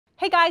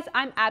Hey guys,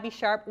 I'm Abby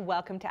Sharp.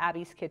 Welcome to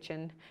Abby's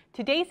Kitchen.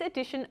 Today's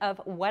edition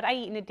of What I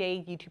Eat in a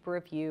Day YouTuber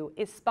Review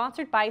is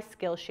sponsored by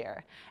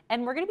Skillshare,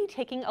 and we're going to be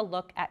taking a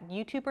look at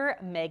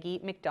YouTuber Maggie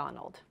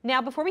MacDonald.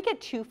 Now, before we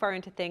get too far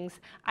into things,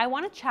 I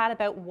want to chat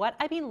about what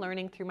I've been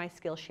learning through my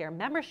Skillshare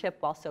membership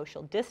while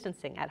social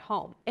distancing at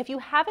home. If you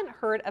haven't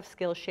heard of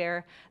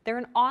Skillshare, they're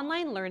an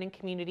online learning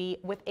community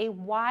with a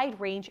wide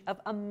range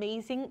of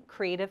amazing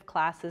creative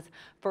classes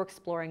for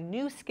exploring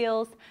new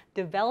skills,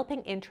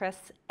 developing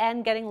interests,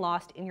 and getting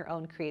lost in your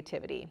own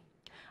creativity.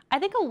 I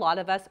think a lot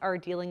of us are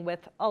dealing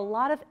with a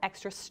lot of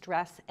extra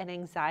stress and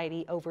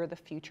anxiety over the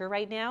future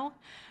right now.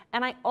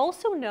 And I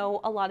also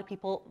know a lot of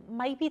people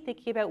might be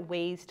thinking about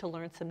ways to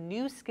learn some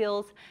new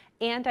skills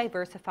and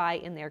diversify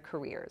in their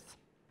careers.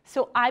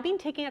 So I've been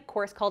taking a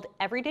course called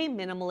Everyday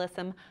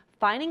Minimalism: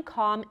 Finding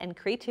Calm and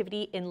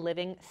Creativity in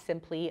Living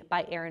Simply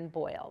by Erin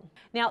Boyle.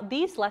 Now,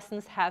 these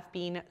lessons have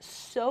been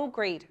so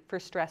great for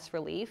stress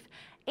relief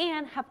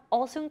and have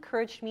also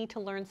encouraged me to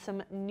learn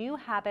some new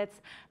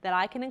habits that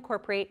I can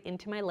incorporate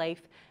into my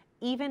life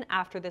even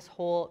after this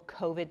whole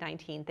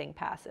COVID-19 thing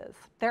passes.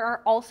 There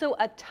are also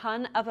a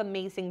ton of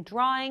amazing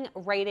drawing,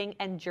 writing,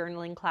 and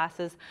journaling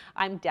classes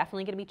I'm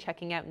definitely going to be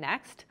checking out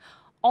next,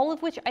 all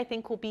of which I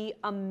think will be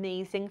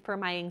amazing for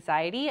my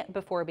anxiety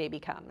before baby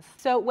comes.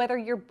 So whether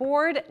you're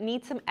bored,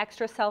 need some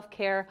extra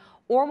self-care,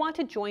 or want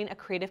to join a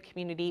creative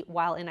community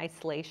while in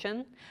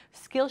isolation,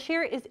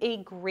 Skillshare is a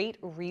great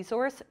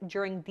resource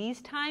during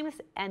these times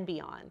and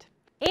beyond.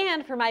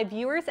 And for my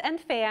viewers and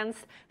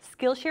fans,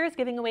 Skillshare is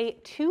giving away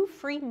 2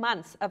 free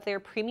months of their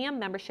premium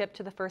membership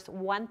to the first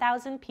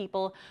 1,000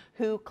 people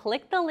who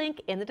click the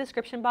link in the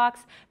description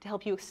box to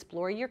help you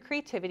explore your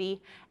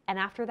creativity. And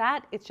after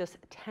that, it's just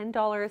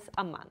 $10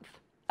 a month.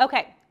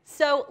 Okay,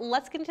 so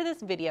let's get into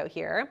this video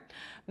here.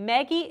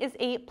 Maggie is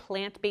a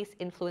plant-based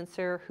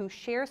influencer who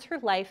shares her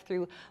life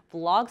through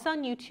vlogs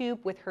on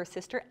YouTube with her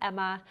sister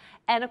Emma,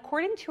 and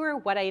according to her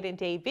What I Eat in a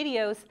Day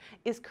videos,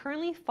 is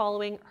currently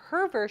following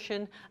her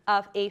version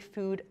of a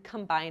food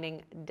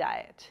combining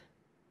diet.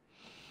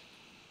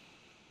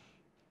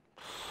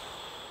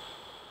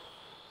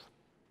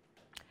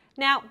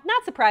 Now,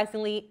 not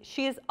surprisingly,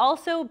 she is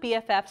also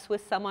BFFs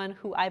with someone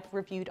who I've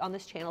reviewed on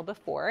this channel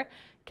before,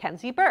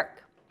 Kenzie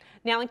Burke.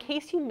 Now, in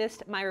case you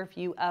missed my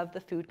review of the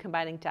food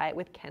combining diet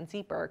with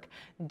Kenzie Burke,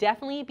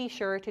 definitely be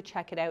sure to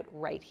check it out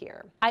right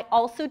here. I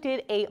also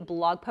did a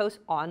blog post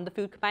on the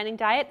food combining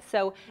diet,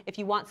 so if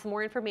you want some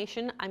more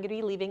information, I'm going to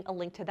be leaving a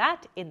link to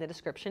that in the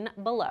description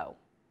below.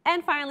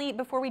 And finally,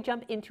 before we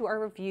jump into our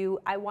review,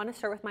 I want to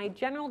start with my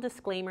general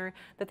disclaimer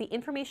that the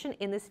information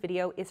in this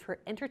video is for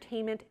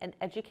entertainment and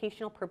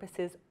educational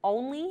purposes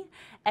only,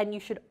 and you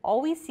should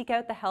always seek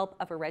out the help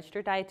of a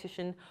registered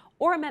dietitian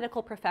or a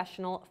medical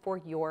professional for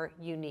your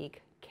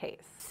unique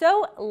case.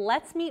 So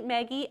let's meet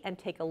Maggie and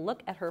take a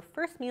look at her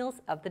first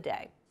meals of the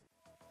day.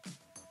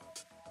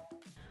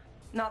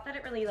 Not that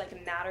it really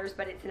matters,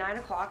 but it's 9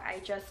 o'clock. I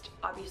just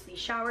obviously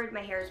showered,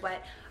 my hair is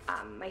wet.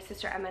 My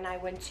sister Emma and I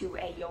went to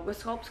a yoga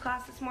sculpt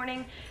class this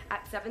morning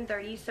at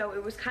 7:30, so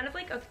it was kind of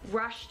like a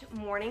rushed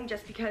morning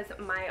just because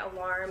my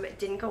alarm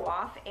didn't go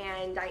off,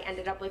 and I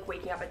ended up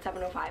waking up at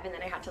 7:05, and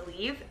then I had to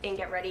leave and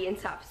get ready and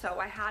stuff.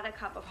 So I had a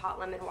cup of hot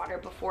lemon water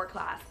before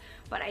class,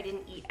 but I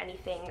didn't eat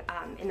anything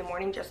in the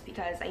morning just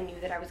because I knew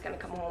that I was gonna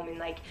come home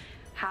and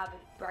have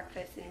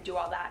breakfast and do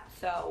all that,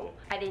 so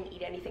I didn't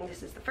eat anything.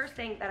 This is the first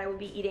thing that I will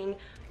be eating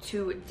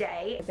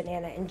today.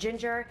 Banana and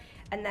ginger,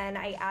 and then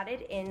I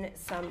added in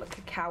some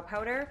cacao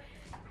powder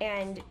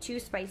and 2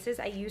 spices.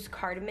 I used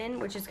cardamom,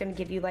 which is going to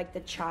give you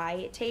the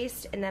chai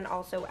taste, and then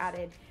also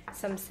added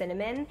some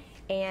cinnamon,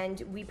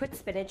 and we put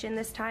spinach in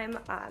this time.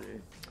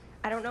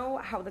 I don't know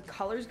how the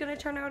color's gonna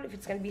turn out, if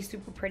it's gonna be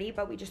super pretty,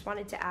 but we just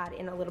wanted to add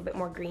in a little bit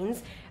more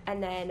greens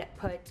and then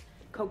put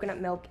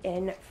coconut milk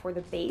in for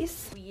the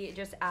base. We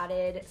just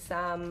added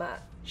some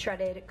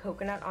shredded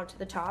coconut onto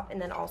the top,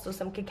 and then also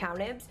some cacao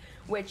nibs,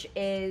 which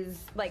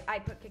is I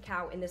put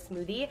cacao in the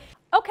smoothie.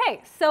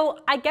 Okay, so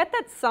I get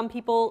that some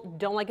people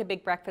don't like a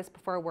big breakfast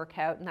before a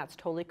workout, and that's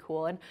totally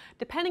cool. And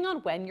depending on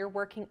when you're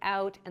working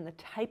out and the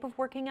type of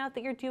working out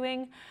that you're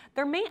doing,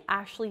 there may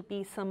actually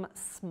be some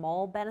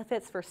small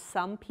benefits for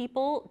some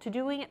people to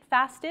doing it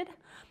fasted.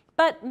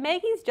 But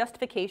Maggie's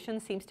justification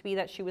seems to be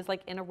that she was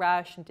in a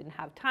rush and didn't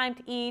have time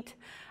to eat,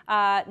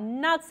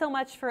 not so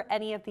much for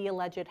any of the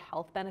alleged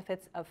health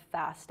benefits of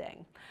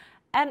fasting.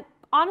 And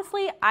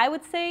honestly, I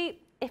would say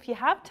if you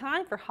have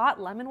time for hot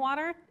lemon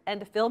water and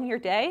to film your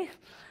day,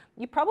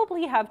 you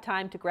probably have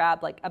time to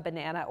grab a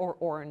banana or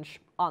orange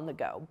on the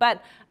go.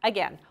 But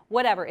again,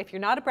 whatever, if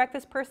you're not a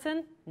breakfast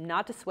person,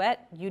 not to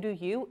sweat, you do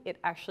you, it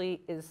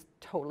actually is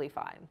totally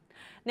fine.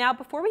 Now,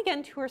 before we get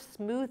into her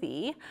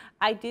smoothie,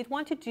 I did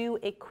want to do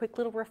a quick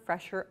little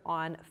refresher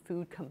on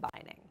food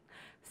combining.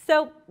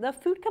 So the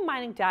food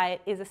combining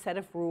diet is a set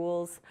of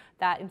rules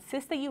that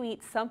insist that you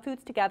eat some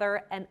foods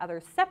together and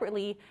others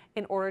separately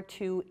in order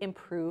to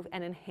improve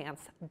and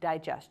enhance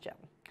digestion.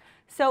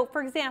 So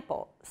for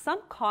example,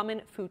 some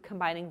common food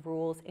combining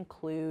rules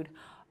include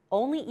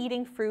only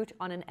eating fruit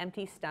on an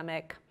empty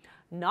stomach,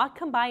 not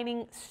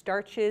combining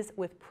starches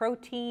with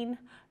protein,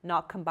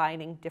 not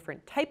combining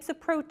different types of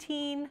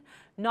protein,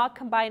 not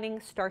combining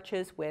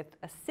starches with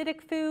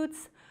acidic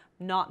foods,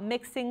 not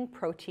mixing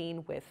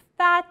protein with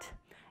fat,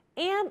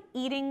 and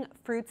eating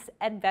fruits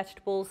and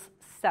vegetables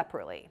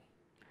separately.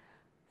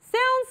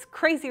 Sounds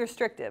crazy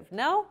restrictive,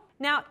 no?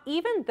 Now,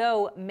 even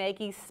though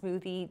Maggie's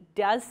smoothie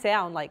does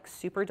sound like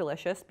super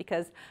delicious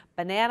because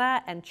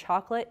banana and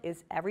chocolate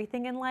is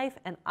everything in life,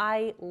 and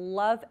I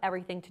love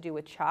everything to do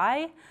with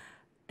chai,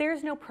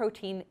 there's no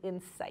protein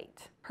in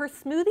sight. Her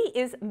smoothie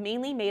is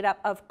mainly made up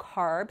of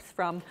carbs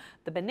from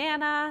the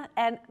banana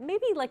and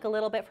maybe like a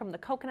little bit from the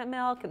coconut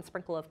milk and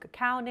sprinkle of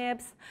cacao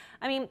nibs.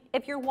 I mean,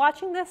 if you're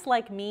watching this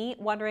like me,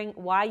 wondering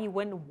why you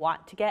wouldn't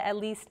want to get at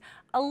least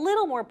a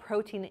little more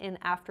protein in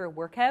after a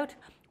workout,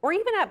 or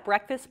even at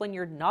breakfast when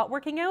you're not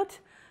working out,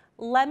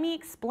 let me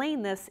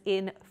explain this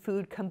in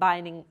food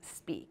combining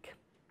speak.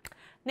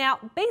 Now,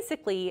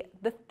 basically,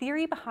 the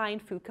theory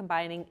behind food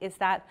combining is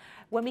that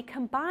when we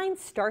combine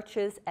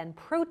starches and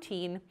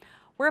protein,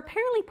 we're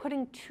apparently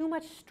putting too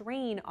much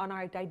strain on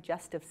our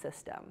digestive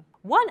system.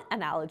 One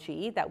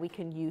analogy that we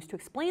can use to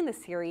explain this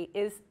theory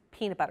is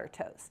peanut butter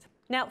toast.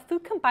 Now,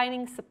 food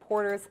combining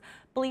supporters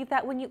believe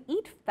that when you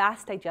eat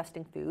fast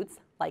digesting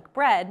foods, like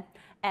bread,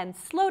 and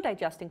slow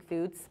digesting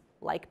foods,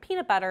 like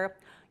peanut butter,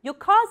 you'll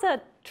cause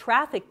a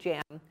traffic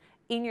jam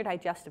in your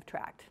digestive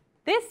tract.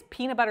 This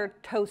peanut butter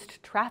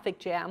toast traffic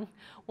jam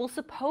will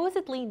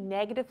supposedly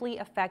negatively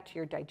affect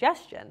your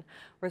digestion,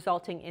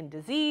 resulting in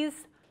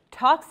disease,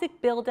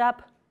 toxic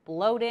buildup,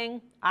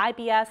 bloating,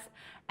 IBS,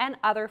 and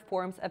other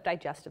forms of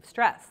digestive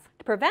stress.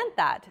 To prevent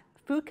that,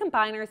 food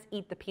combiners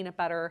eat the peanut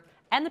butter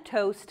and the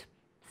toast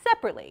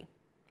separately.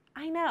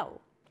 I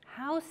know,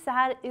 how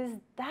sad is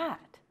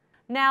that?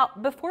 Now,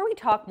 before we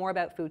talk more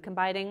about food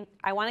combining,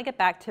 I want to get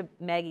back to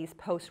Maggie's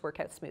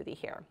post-workout smoothie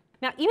here.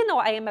 Now, even though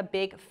I am a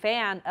big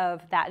fan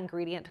of that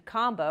ingredient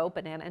combo,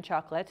 banana and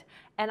chocolate,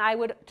 and I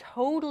would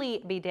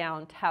totally be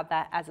down to have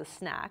that as a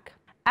snack,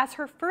 as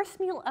her first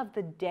meal of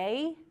the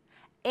day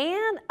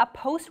and a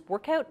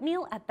post-workout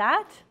meal at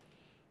that,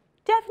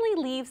 definitely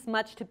leaves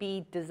much to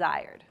be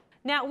desired.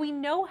 Now, we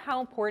know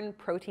how important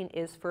protein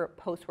is for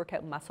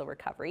post-workout muscle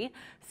recovery,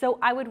 so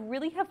I would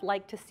really have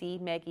liked to see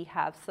Maggie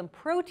have some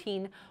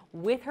protein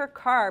with her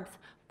carbs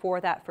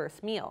for that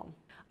first meal.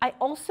 I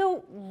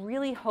also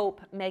really hope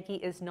Maggie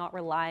is not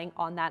relying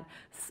on that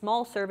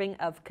small serving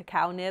of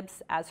cacao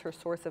nibs as her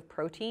source of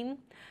protein,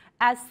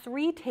 as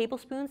 3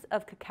 tablespoons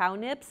of cacao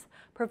nibs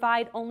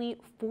provide only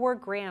 4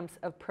 grams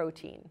of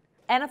protein.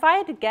 And if I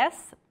had to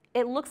guess,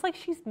 it looks like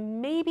she's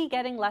maybe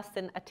getting less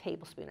than a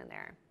tablespoon in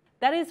there.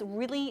 That is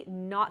really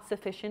not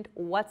sufficient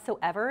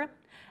whatsoever,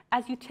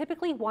 as you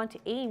typically want to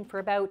aim for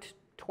about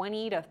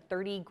 20 to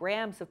 30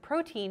 grams of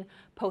protein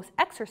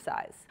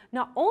post-exercise,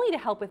 not only to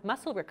help with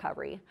muscle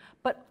recovery,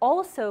 but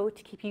also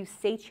to keep you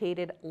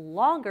satiated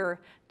longer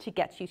to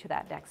get you to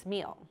that next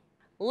meal.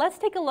 Let's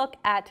take a look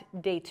at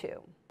day 2.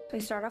 So I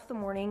start off the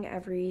morning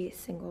every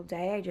single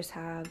day. I just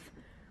have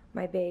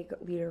my big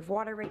liter of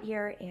water right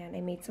here, and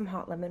I made some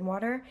hot lemon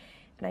water,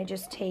 and I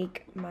just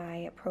take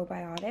my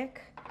probiotic.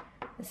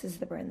 This is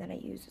the brand that I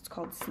use. It's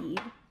called Seed.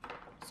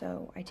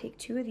 So I take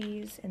 2 of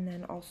these, and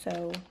then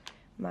also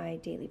my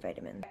daily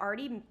vitamin. I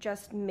already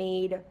just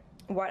made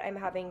what I'm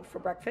having for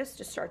breakfast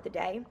to start the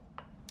day.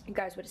 You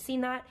guys would have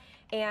seen that.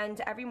 And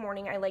every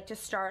morning I like to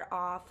start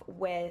off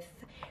with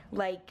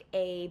like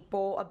a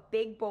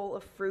big bowl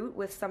of fruit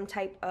with some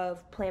type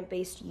of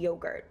plant-based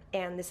yogurt.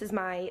 And this is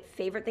my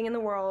favorite thing in the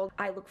world.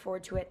 I look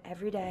forward to it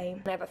every day.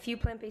 And I have a few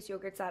plant-based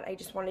yogurts that I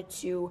just wanted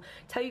to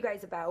tell you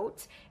guys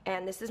about.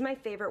 And this is my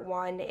favorite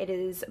one. It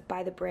is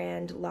by the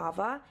brand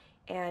Lava.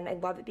 And I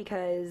love it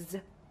because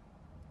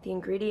the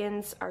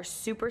ingredients are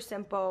super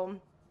simple.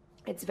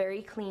 It's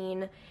very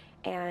clean,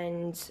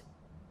 and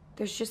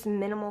there's just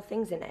minimal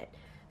things in it.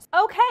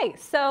 Okay,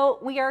 so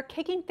we are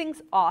kicking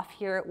things off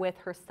here with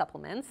her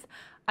supplements.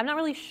 I'm not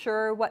really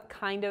sure what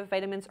kind of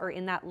vitamins are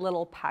in that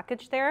little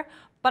package there,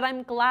 but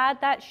I'm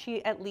glad that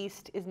she at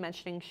least is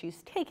mentioning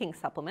she's taking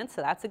supplements,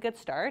 so that's a good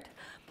start.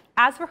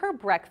 As for her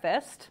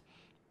breakfast,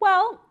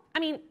 well, I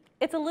mean,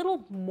 it's a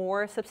little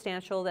more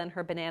substantial than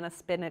her banana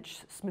spinach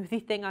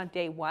smoothie thing on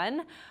day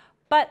 1,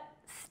 but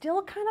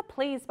still kind of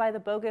plays by the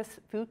bogus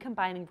food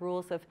combining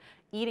rules of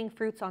eating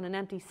fruits on an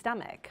empty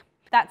stomach.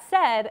 That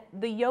said,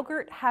 the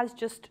yogurt has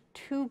just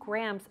 2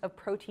 grams of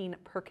protein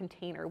per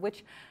container,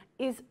 which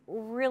is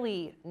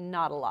really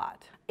not a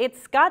lot.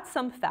 It's got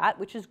some fat,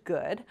 which is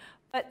good,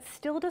 but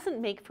still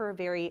doesn't make for a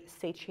very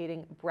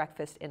satiating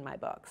breakfast in my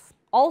books.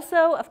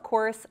 Also, of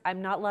course,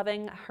 I'm not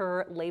loving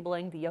her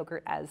labeling the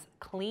yogurt as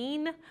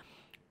clean.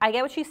 I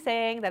get what she's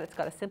saying, that it's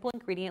got a simple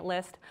ingredient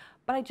list,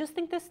 but I just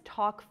think this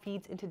talk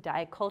feeds into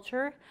diet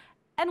culture,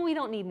 and we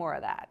don't need more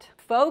of that.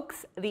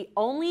 Folks, the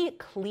only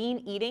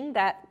clean eating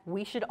that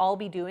we should all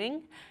be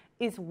doing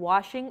is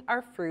washing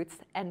our fruits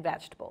and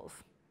vegetables.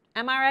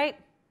 Am I right?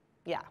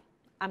 Yeah,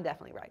 I'm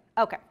definitely right.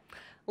 Okay,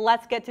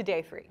 let's get to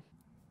day 3.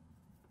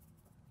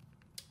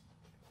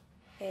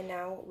 And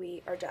now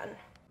we are done.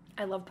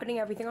 I love putting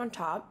everything on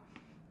top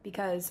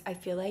because I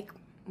feel like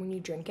when you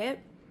drink it.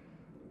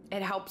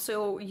 It helps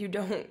so you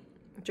don't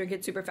drink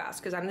it super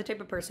fast, because I'm the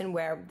type of person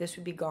where this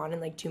would be gone in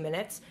like 2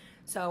 minutes.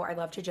 So I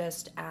love to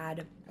just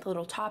add the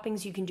little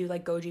toppings. You can do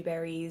like goji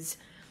berries,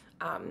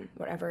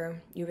 whatever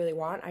you really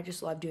want. I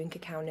just love doing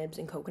cacao nibs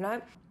and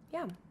coconut.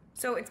 Yeah.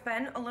 So it's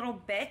been a little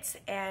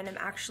bit, and I'm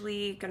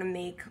actually gonna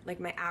make like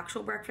my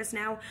actual breakfast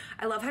now.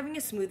 I love having a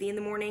smoothie in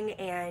the morning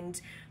and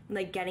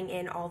like getting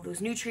in all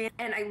those nutrients,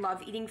 and I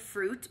love eating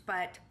fruit,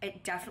 but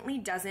it definitely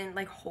doesn't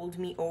like hold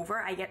me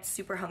over. I get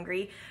super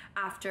hungry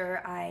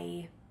after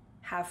I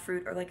have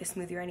fruit or like a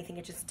smoothie or anything.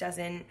 It just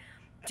doesn't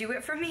do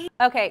it for me.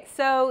 Okay,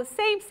 so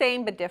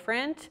same but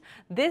different.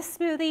 This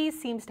smoothie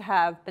seems to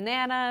have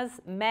bananas,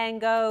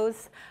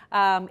 mangoes,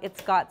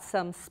 it's got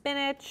some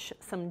spinach,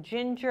 some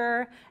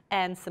ginger,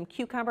 and some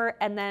cucumber,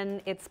 and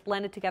then it's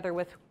blended together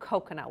with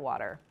coconut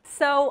water.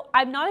 So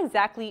I'm not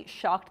exactly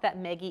shocked that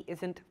Maggie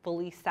isn't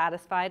fully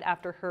satisfied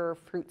after her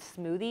fruit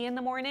smoothie in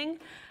the morning.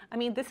 I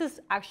mean, this is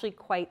actually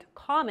quite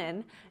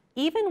common,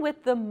 even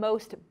with the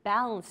most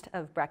balanced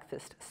of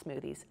breakfast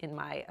smoothies, in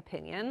my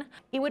opinion.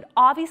 It would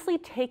obviously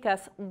take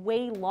us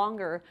way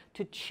longer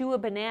to chew a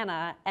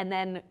banana and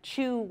then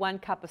chew 1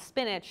 cup of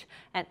spinach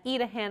and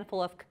eat a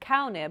handful of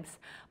cacao nibs,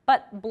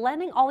 but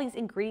blending all these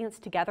ingredients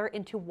together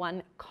into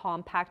one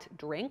compact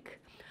drink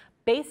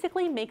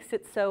basically makes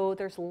it so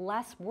there's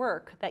less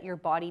work that your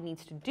body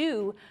needs to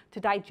do to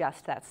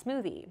digest that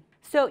smoothie.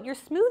 So your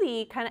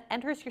smoothie kind of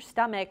enters your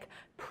stomach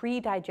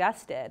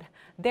pre-digested,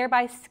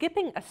 thereby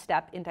skipping a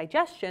step in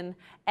digestion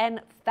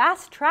and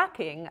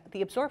fast-tracking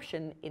the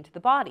absorption into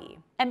the body.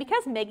 And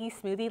because Maggie's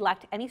smoothie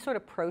lacked any sort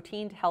of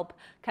protein to help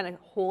kind of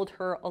hold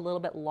her a little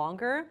bit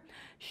longer,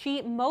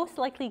 she most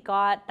likely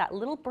got that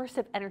little burst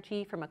of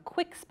energy from a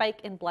quick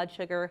spike in blood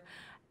sugar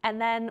and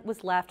then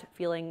was left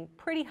feeling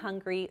pretty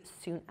hungry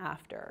soon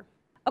after.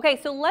 Okay,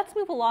 so let's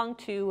move along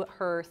to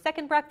her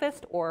second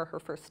breakfast or her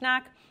first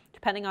snack,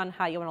 depending on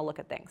how you want to look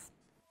at things.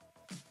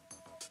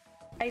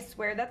 I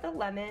swear that the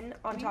lemon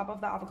on top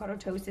of the avocado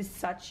toast is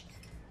such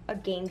a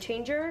game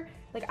changer.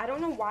 Like, I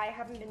don't know why I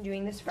haven't been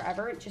doing this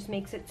forever. It just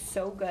makes it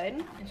so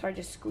good. So I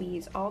just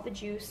squeeze all the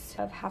juice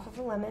of half of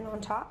a lemon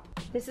on top.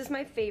 This is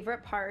my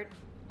favorite part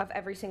of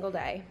every single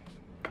day.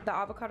 The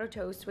avocado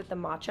toast with the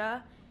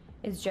matcha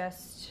is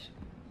just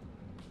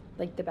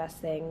like the best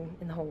thing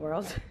in the whole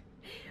world.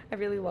 I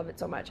really love it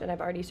so much, and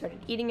I've already started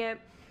eating it,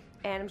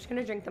 and I'm just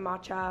gonna drink the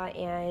matcha,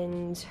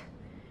 and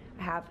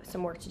I have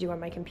some work to do on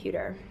my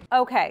computer.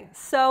 Okay,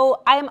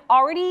 so I'm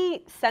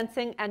already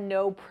sensing a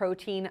no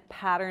protein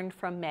pattern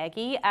from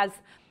Maggie, as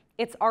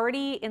it's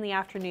already in the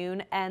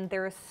afternoon and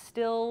there is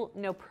still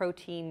no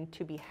protein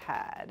to be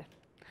had.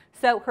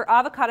 So her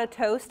avocado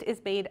toast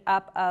is made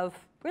up of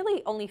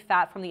really only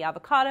fat from the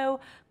avocado,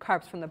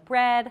 carbs from the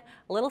bread,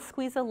 a little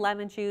squeeze of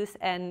lemon juice,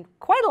 and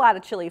quite a lot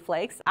of chili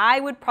flakes. I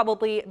would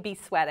probably be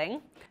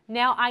sweating.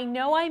 Now, I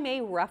know I may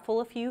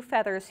ruffle a few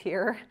feathers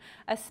here,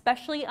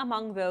 especially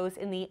among those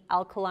in the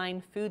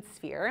alkaline food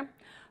sphere,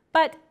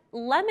 but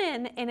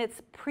lemon in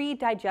its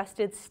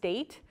pre-digested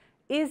state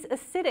is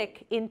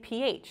acidic in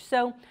pH.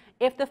 So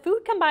if the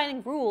food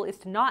combining rule is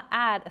to not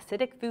add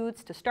acidic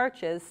foods to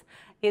starches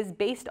is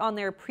based on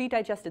their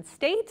pre-digested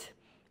state,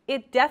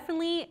 it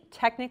definitely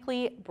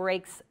technically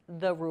breaks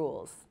the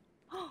rules.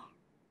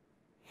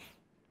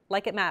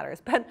 Like it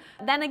matters. But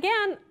then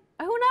again,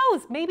 who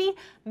knows? Maybe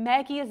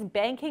Maggie is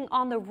banking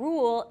on the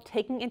rule,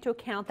 taking into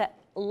account that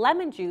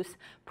lemon juice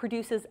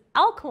produces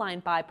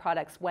alkaline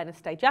byproducts when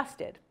it's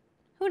digested.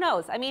 Who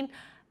knows? I mean,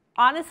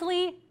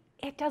 honestly,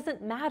 it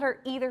doesn't matter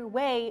either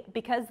way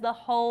because the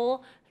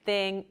whole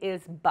thing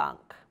is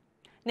bunk.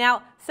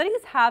 Now,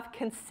 studies have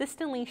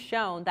consistently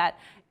shown that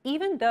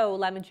even though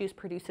lemon juice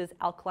produces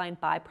alkaline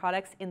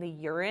byproducts in the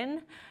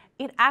urine,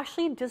 it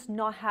actually does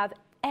not have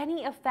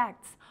any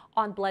effects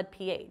on blood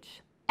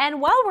pH.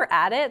 And while we're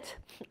at it,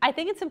 I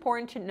think it's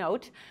important to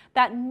note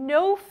that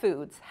no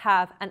foods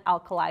have an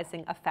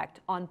alkalizing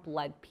effect on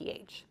blood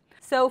pH.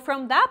 So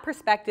from that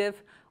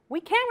perspective, we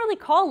can't really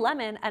call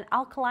lemon an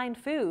alkaline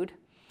food.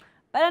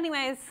 But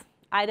anyways,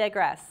 I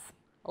digress.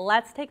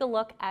 Let's take a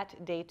look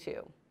at day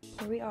 2.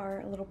 Here we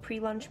are, a little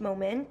pre-lunch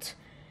moment.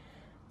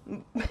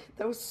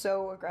 That was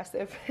so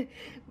aggressive.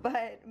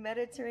 But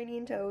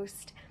Mediterranean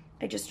toast.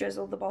 I just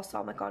drizzled the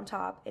balsamic on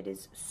top. It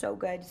is so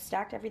good.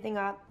 Stacked everything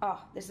up.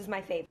 Oh, this is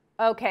my favorite.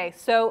 Okay,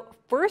 so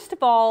first of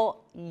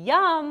all,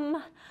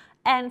 yum.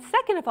 And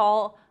second of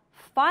all,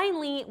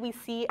 finally we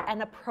see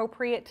an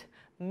appropriate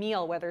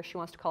meal, whether she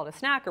wants to call it a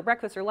snack or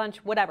breakfast or lunch,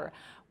 whatever.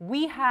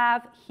 We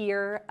have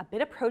here a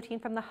bit of protein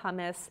from the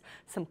hummus,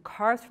 some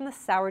carbs from the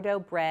sourdough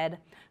bread,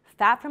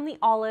 fat from the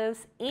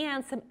olives,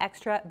 and some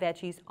extra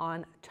veggies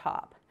on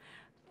top.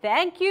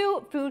 Thank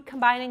you, food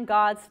combining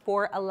gods,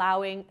 for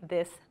allowing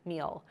this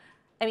meal.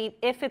 I mean,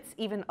 if it's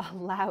even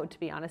allowed, to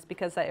be honest,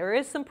 because there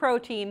is some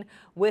protein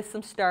with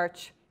some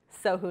starch,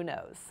 So who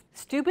knows?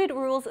 Stupid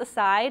rules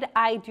aside,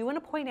 I do want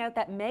to point out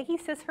that Maggie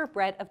says her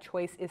bread of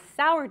choice is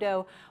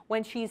sourdough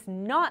when she's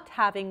not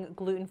having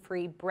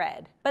gluten-free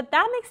bread. But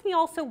that makes me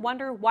also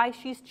wonder why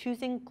she's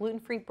choosing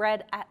gluten-free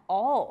bread at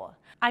all.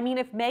 I mean,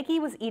 if Maggie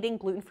was eating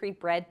gluten-free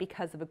bread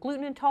because of a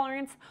gluten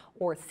intolerance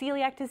or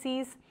celiac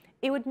disease,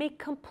 it would make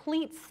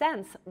complete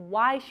sense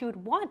why she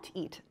would want to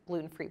eat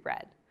gluten-free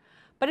bread.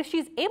 But if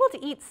she's able to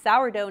eat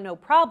sourdough no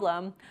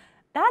problem,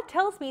 that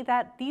tells me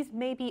that these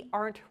maybe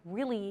aren't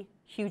really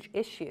huge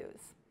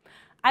issues.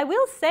 I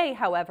will say,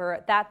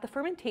 however, that the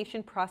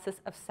fermentation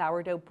process of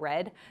sourdough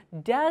bread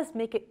does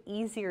make it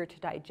easier to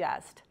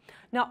digest,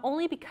 not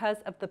only because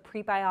of the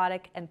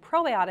prebiotic and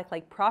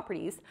probiotic-like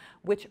properties,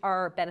 which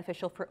are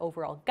beneficial for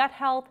overall gut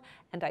health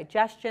and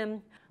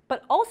digestion,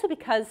 but also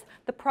because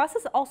the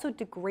process also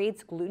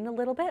degrades gluten a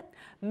little bit,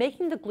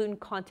 making the gluten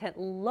content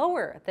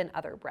lower than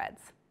other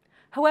breads.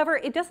 However,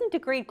 it doesn't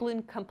degrade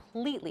gluten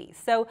completely,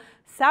 so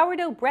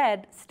sourdough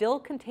bread still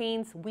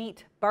contains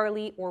wheat,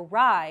 barley, or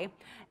rye,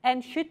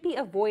 and should be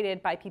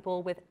avoided by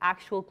people with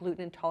actual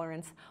gluten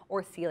intolerance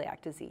or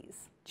celiac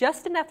disease.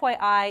 Just an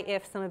FYI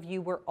if some of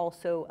you were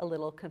also a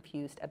little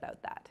confused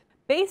about that.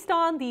 Based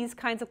on these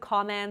kinds of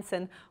comments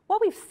and what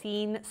we've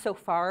seen so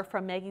far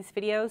from Maggie's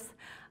videos,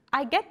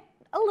 I get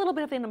a little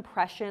bit of an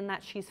impression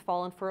that she's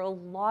fallen for a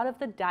lot of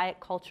the diet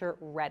culture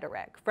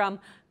rhetoric, from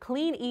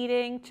clean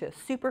eating to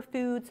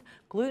superfoods,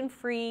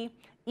 gluten-free,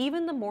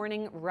 even the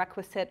morning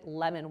requisite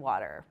lemon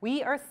water.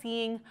 We are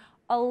seeing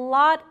a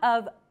lot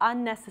of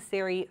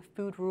unnecessary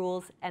food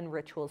rules and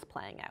rituals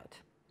playing out.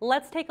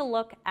 Let's take a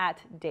look at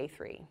day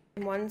 3.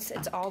 Once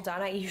it's all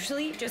done, I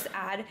usually just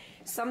add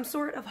some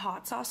sort of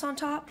hot sauce on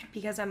top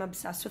because I'm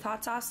obsessed with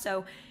hot sauce.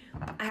 So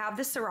I have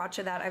this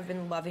sriracha that I've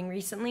been loving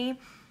recently,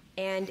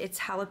 and it's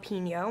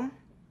jalapeno.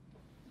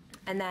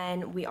 And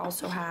then we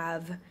also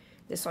have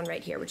this one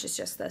right here, which is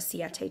just the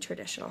Siete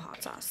traditional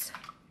hot sauce.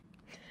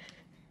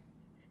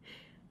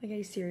 Like,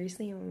 I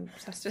seriously am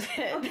obsessed with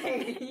it.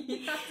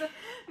 Okay.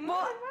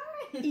 Well,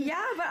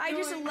 yeah, but I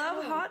just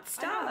love hot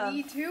stuff.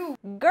 Me too.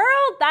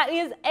 Girl, that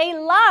is a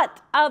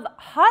lot of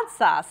hot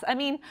sauce. I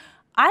mean,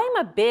 I'm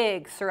a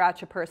big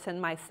sriracha person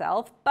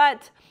myself,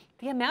 but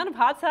the amount of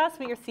hot sauce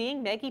we are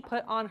seeing Maggie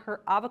put on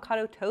her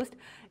avocado toast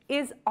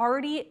is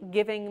already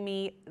giving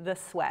me the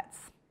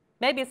sweats.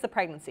 Maybe it's the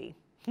pregnancy,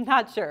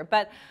 not sure.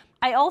 But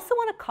I also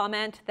want to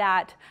comment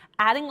that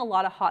adding a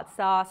lot of hot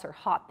sauce or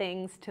hot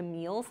things to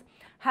meals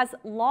has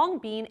long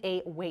been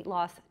a weight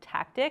loss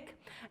tactic,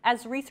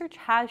 as research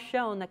has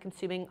shown that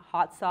consuming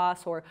hot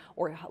sauce or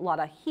a lot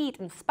of heat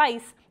and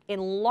spice in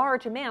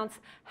large amounts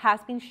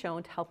has been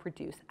shown to help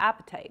reduce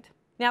appetite.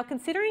 Now,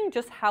 considering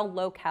just how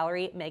low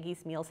calorie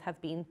Maggie's meals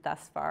have been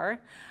thus far,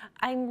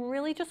 I'm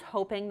really just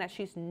hoping that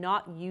she's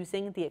not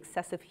using the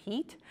excessive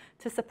heat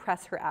to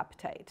suppress her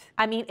appetite.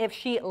 I mean, if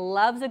she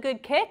loves a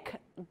good kick,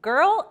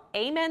 girl,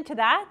 amen to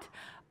that.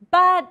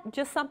 But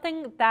just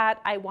something that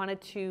I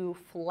wanted to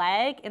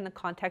flag in the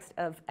context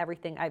of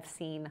everything I've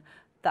seen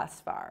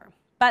thus far.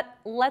 But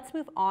let's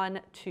move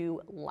on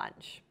to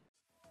lunch.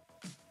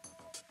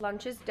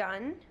 Lunch is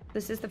done.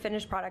 This is the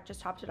finished product. Just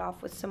topped it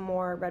off with some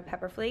more red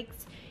pepper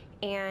flakes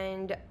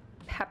and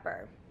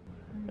pepper.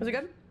 Was it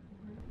good?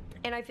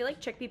 And I feel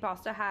like chickpea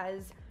pasta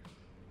has,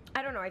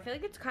 I don't know, I feel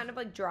like it's kind of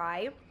like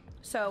dry.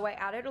 So I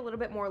added a little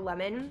bit more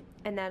lemon,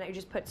 and then I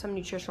just put some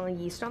nutritional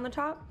yeast on the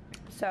top.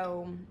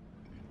 So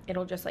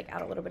it'll just like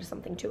add a little bit of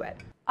something to it.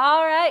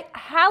 All right,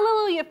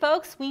 hallelujah,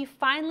 folks. We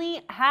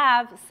finally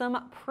have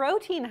some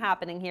protein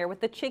happening here with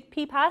the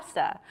chickpea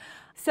pasta.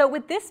 So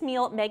with this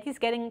meal, Maggie's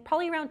getting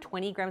probably around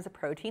 20 grams of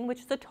protein, which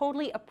is a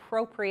totally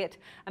appropriate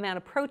amount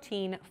of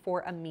protein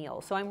for a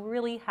meal. So I'm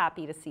really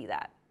happy to see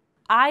that.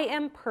 I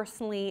am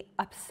personally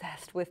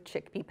obsessed with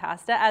chickpea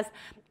pasta, as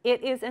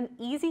it is an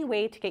easy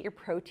way to get your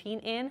protein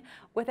in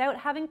without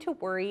having to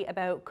worry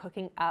about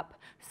cooking up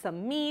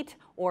some meat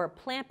or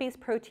plant-based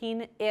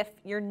protein if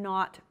you're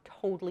not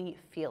totally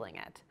feeling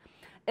it.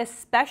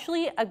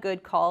 Especially a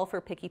good call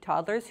for picky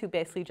toddlers who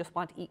basically just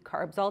want to eat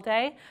carbs all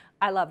day.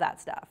 I love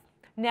that stuff.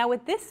 Now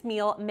with this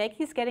meal,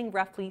 Maggie's getting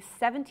roughly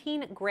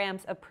 17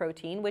 grams of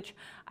protein, which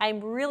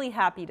I'm really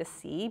happy to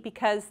see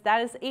because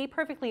that is a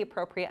perfectly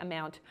appropriate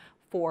amount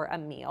for a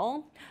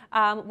meal.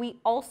 We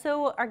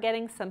also are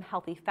getting some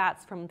healthy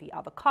fats from the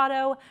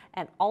avocado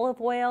and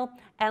olive oil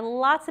and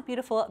lots of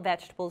beautiful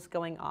vegetables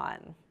going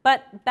on.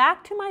 But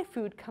back to my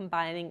food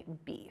combining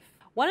beef.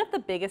 One of the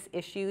biggest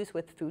issues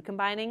with food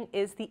combining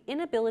is the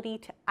inability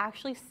to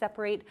actually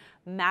separate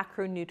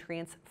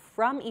macronutrients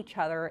from each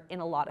other in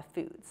a lot of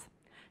foods.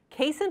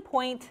 Case in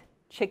point,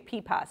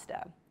 chickpea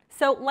pasta.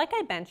 So like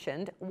I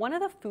mentioned, one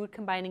of the food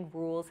combining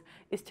rules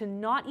is to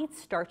not eat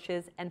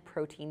starches and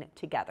protein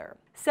together.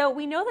 So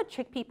we know that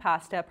chickpea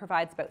pasta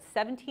provides about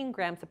 17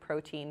 grams of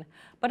protein,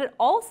 but it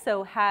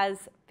also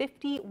has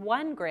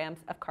 51 grams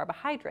of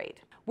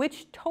carbohydrate,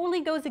 which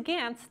totally goes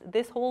against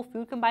this whole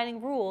food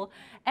combining rule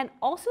and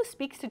also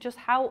speaks to just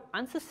how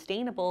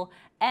unsustainable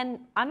and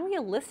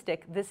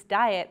unrealistic this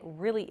diet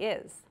really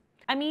is.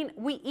 I mean,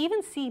 we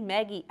even see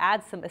Maggie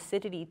add some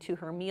acidity to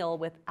her meal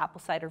with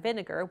apple cider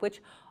vinegar,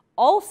 which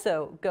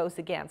also goes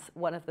against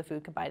one of the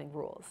food combining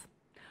rules.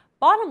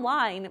 Bottom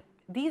line,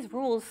 these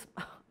rules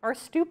are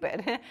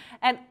stupid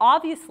and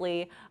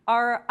obviously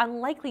are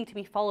unlikely to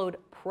be followed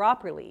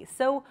properly.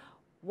 So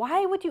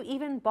why would you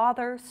even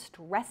bother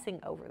stressing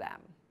over them?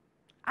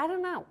 I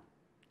don't know.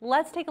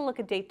 Let's take a look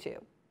at day 2.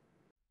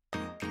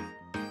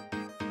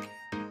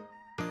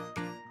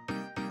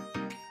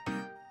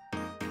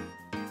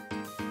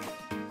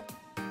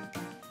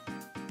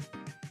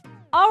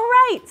 All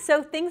right,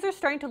 so things are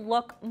starting to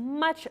look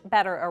much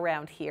better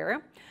around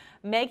here.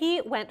 Maggie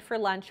went for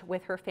lunch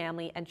with her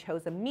family and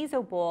chose a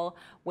miso bowl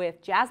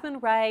with jasmine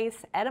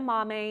rice,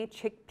 edamame,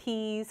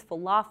 chickpeas,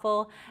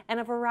 falafel, and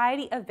a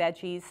variety of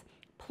veggies.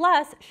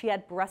 Plus, she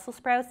had Brussels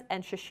sprouts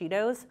and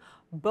shishitos,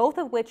 both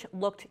of which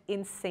looked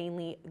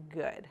insanely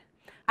good.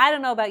 I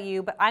don't know about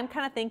you, but I'm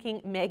kind of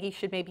thinking Maggie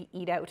should maybe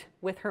eat out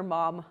with her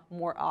mom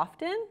more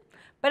often.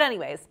 But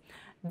anyways,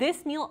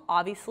 this meal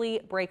obviously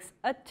breaks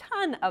a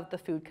ton of the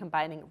food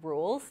combining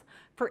rules.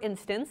 For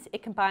instance,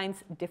 it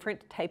combines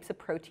different types of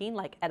protein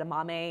like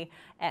edamame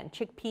and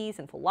chickpeas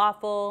and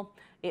falafel.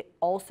 It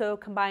also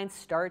combines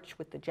starch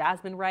with the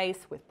jasmine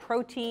rice with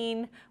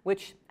protein,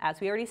 which, as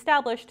we already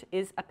established,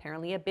 is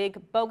apparently a big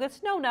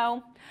bogus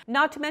no-no.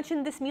 Not to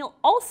mention, this meal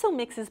also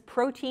mixes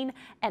protein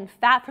and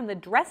fat from the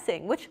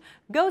dressing, which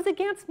goes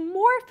against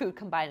more food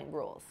combining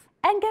rules.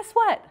 And guess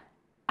what?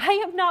 I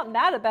am not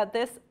mad about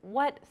this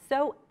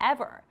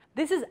whatsoever.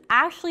 This is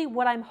actually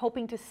what I'm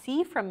hoping to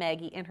see from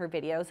Maggie in her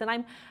videos, and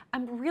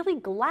I'm really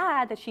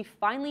glad that she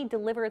finally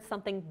delivered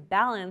something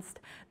balanced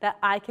that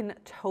I can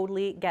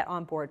totally get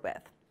on board with.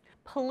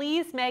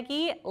 Please,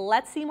 Maggie,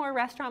 let's see more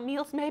restaurant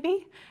meals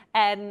maybe,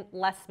 and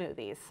less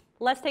smoothies.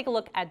 Let's take a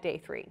look at day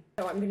 3.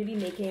 So I'm gonna be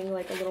making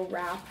like a little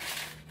wrap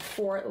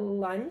for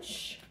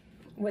lunch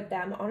with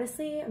them.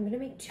 Honestly, I'm gonna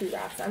make 2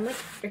 wraps. I'm like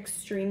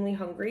extremely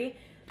hungry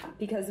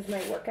because of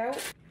my workout.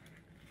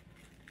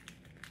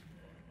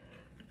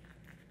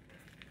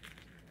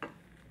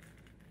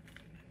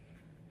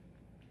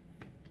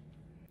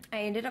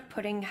 I ended up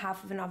putting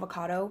half of an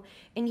avocado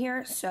in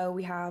here, so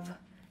we have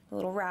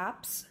little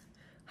wraps,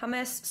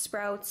 hummus,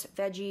 sprouts,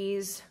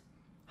 veggies,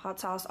 hot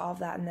sauce, all of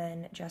that, and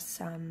then just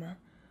some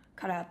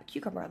cut up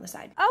cucumber on the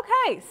side.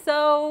 Okay,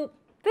 so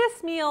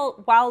this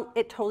meal, while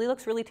it totally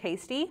looks really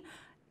tasty,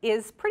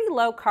 is pretty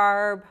low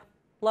carb,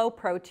 low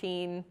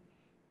protein,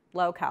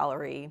 low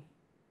calorie.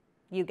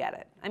 You get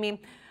it. I mean,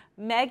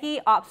 Maggie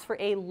opts for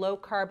a low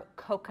carb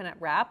coconut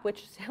wrap,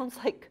 which sounds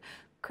like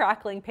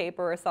crackling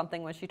paper or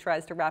something when she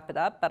tries to wrap it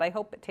up, but I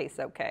hope it tastes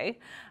okay.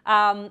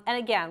 And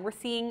again, we're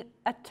seeing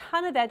a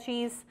ton of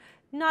veggies,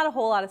 not a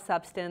whole lot of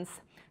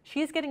substance.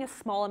 She's getting a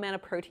small amount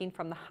of protein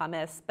from the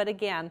hummus, but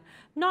again,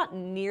 not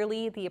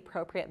nearly the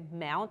appropriate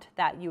amount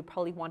that you would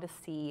probably want to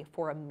see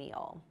for a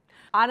meal.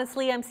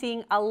 Honestly, I'm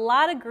seeing a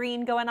lot of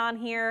green going on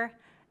here,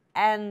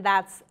 and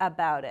that's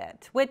about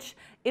it, which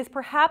is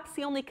perhaps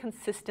the only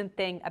consistent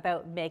thing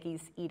about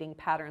Maggie's eating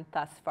pattern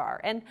thus far.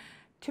 And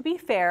to be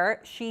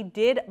fair, she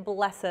did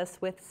bless us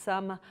with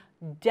some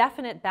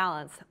definite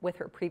balance with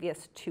her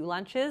previous 2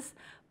 lunches,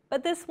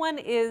 but this one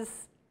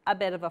is a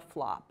bit of a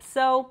flop.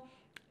 So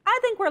I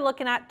think we're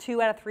looking at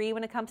 2 out of 3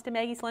 when it comes to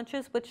Maggie's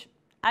lunches, which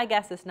I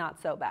guess is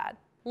not so bad.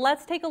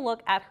 Let's take a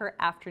look at her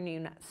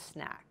afternoon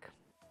snack.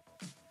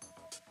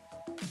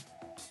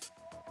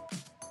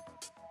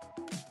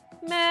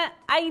 Meh,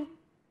 I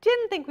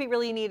didn't think we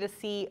really need to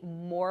see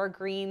more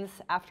greens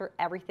after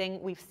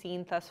everything we've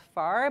seen thus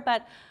far,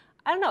 but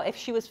I don't know if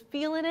she was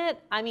feeling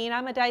it. I mean,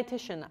 I'm a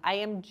dietitian. I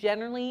am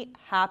generally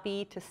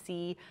happy to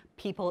see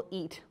people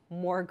eat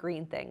more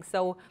green things.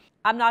 So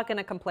I'm not going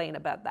to complain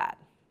about that.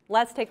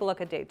 Let's take a look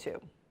at day 2.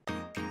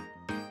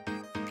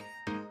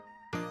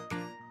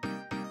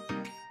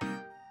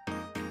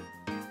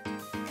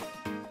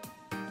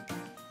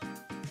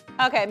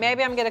 Okay,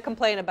 maybe I'm going to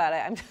complain about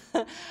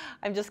it.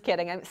 I'm just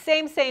kidding.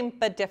 Same,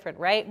 but different,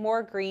 right?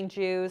 More green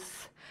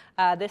juice.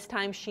 This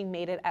time she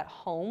made it at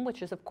home,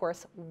 which is of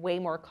course way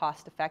more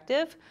cost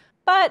effective,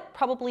 but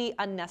probably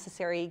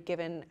unnecessary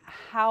given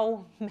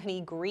how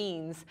many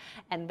greens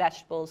and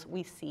vegetables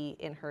we see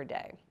in her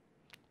day.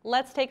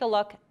 Let's take a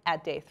look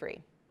at day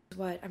 3.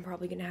 What I'm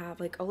probably gonna have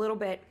like a little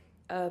bit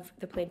of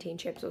the plantain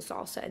chips with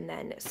salsa and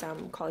then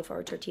some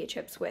cauliflower tortilla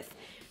chips with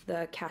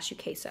the cashew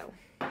queso,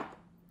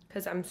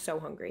 because I'm so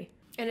hungry.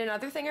 And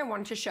another thing I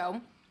wanted to show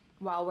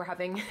while we're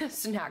having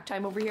snack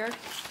time over here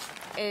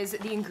is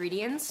the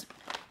ingredients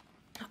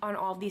on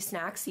all of these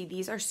snacks. See,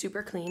 these are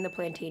super clean, the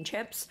plantain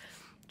chips,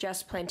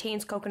 just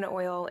plantains, coconut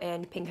oil,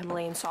 and pink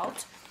Himalayan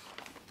salt.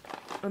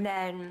 And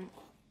then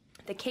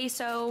the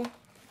queso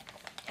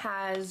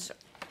has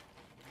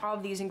all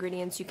of these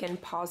ingredients. You can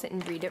pause it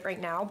and read it right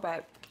now,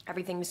 but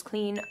everything is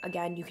clean.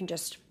 Again, you can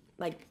just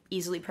like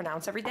easily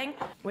pronounce everything,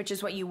 which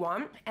is what you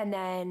want. And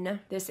then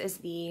this is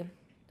the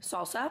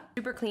salsa,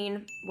 super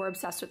clean. We're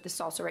obsessed with this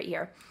salsa right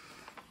here.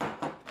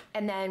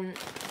 And then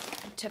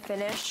to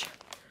finish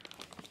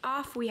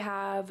off, we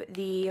have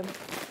the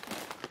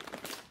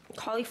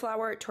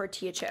cauliflower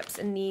tortilla chips,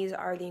 and these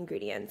are the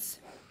ingredients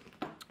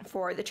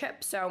for the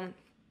chips. So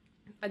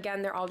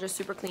Again, they're all just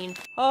super clean.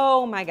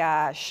 Oh my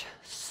gosh,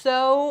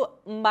 so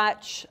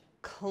much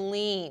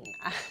clean.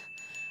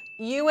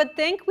 You would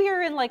think we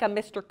are in like a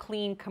Mr.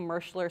 Clean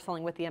commercial or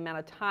something with the amount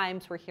of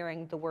times we're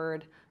hearing the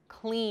word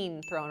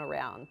clean thrown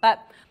around.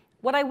 But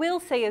what I will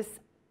say is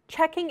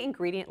checking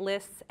ingredient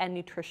lists and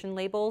nutrition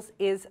labels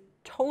is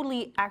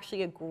totally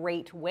actually a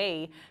great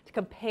way to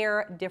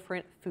compare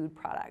different food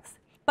products.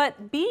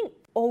 But being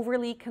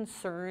overly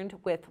concerned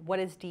with what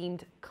is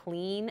deemed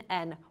clean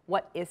and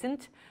what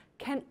isn't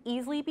can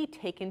easily be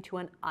taken to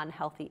an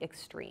unhealthy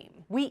extreme.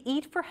 We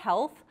eat for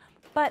health,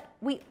 but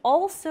we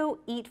also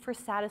eat for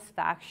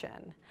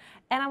satisfaction.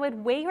 And I would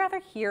way rather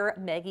hear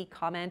Maggie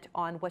comment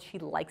on what she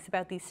likes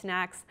about these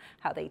snacks,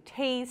 how they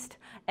taste,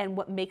 and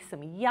what makes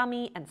them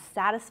yummy and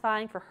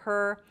satisfying for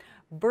her,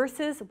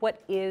 versus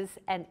what is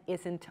and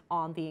isn't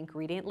on the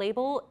ingredient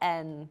label,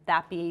 and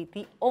that be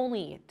the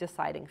only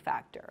deciding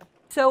factor.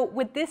 So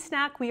with this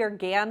snack, we are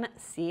again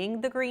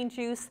seeing the green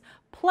juice,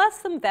 plus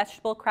some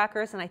vegetable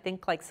crackers, and I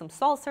think like some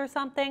salsa or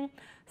something.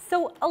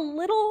 So a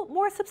little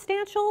more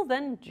substantial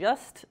than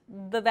just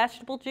the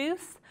vegetable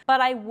juice,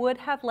 but I would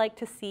have liked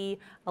to see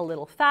a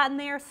little fat in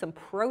there, some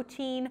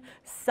protein,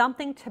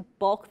 something to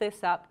bulk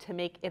this up to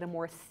make it a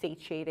more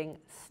satiating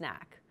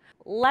snack.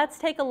 Let's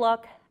take a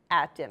look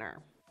at dinner.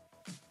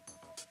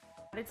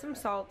 Added some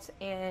salt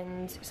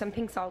and some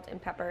pink salt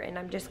and pepper, and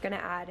I'm just gonna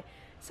add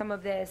some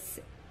of this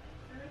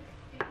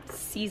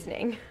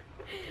seasoning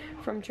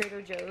from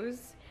Trader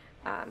Joe's.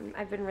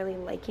 I've been really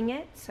liking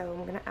it, so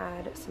I'm gonna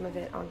add some of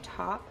it on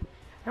top.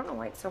 I don't know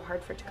why it's so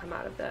hard for it to come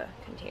out of the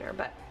container,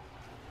 but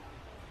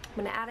I'm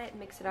gonna add it,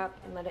 mix it up,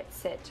 and let it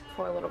sit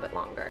for a little bit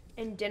longer.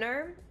 And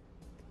dinner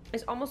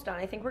is almost done.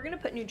 I think we're gonna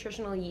put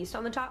nutritional yeast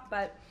on the top,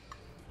 but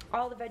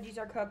all the veggies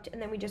are cooked,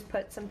 and then we just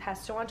put some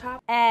pesto on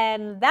top.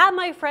 And that,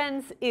 my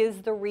friends,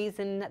 is the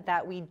reason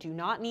that we do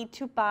not need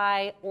to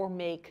buy or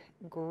make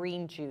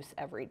green juice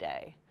every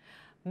day.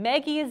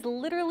 Maggie is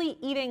literally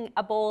eating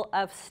a bowl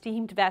of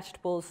steamed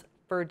vegetables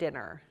for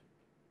dinner.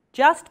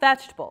 Just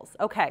vegetables.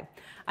 Okay.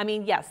 I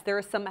mean, yes, there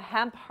is some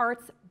hemp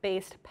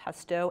hearts-based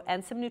pesto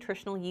and some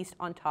nutritional yeast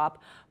on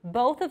top,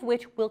 both of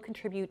which will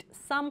contribute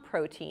some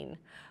protein.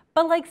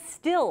 But like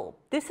still,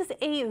 this is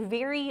a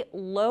very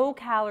low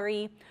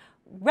calorie,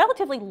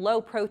 relatively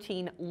low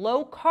protein,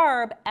 low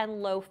carb,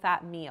 and low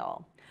fat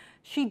meal.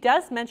 She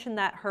does mention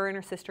that her and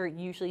her sister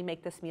usually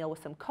make this meal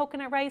with some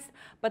coconut rice,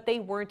 but they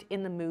weren't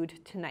in the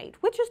mood tonight,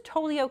 which is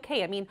totally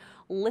okay. I mean,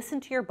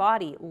 listen to your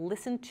body,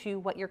 listen to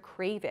what you're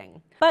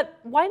craving. But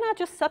why not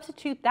just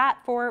substitute that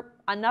for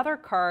another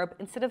carb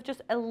instead of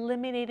just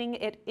eliminating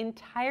it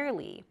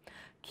entirely?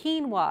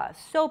 Quinoa,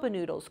 soba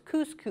noodles,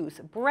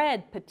 couscous,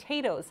 bread,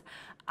 potatoes.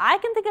 I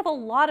can think of a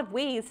lot of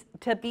ways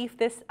to beef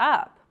this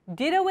up.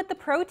 Ditto with the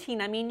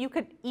protein. I mean, you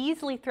could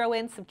easily throw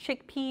in some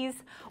chickpeas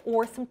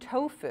or some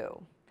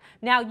tofu.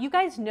 Now, you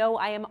guys know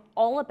I am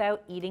all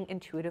about eating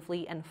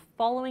intuitively and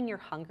following your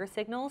hunger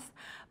signals,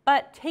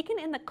 but taken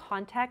in the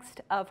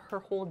context of her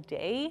whole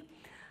day,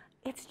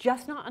 it's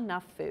just not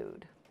enough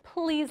food.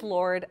 Please,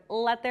 Lord,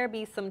 let there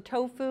be some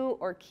tofu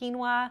or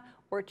quinoa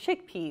or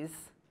chickpeas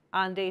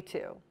on day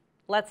 2.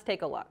 Let's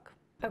take a look.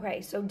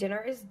 Okay, so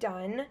dinner is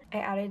done. I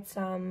added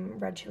some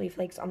red chili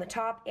flakes on the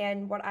top,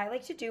 and what I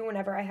like to do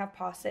whenever I have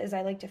pasta is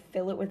I like to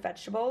fill it with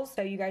vegetables.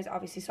 So you guys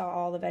obviously saw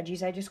all the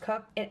veggies I just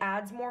cooked. It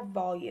adds more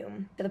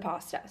volume to the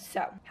pasta.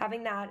 So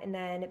having that, and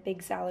then a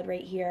big salad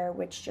right here,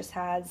 which just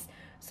has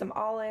some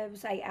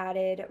olives. I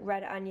added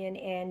red onion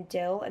and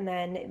dill, and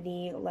then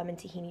the lemon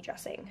tahini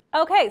dressing.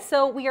 Okay,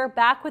 so we are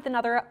back with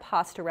another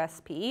pasta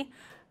recipe.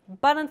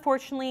 But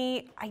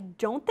unfortunately, I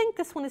don't think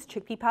this one is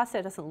chickpea pasta.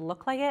 It doesn't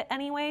look like it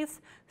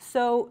anyways.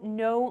 So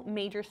no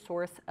major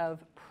source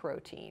of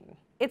protein.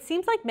 It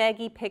seems like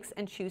Maggie picks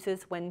and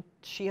chooses when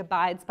she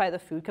abides by the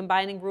food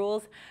combining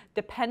rules,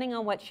 depending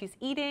on what she's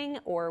eating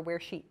or where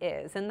she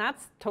is. And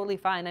that's totally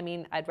fine. I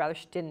mean, I'd rather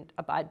she didn't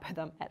abide by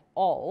them at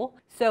all.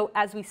 So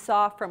as we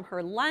saw from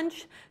her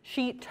lunch,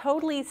 she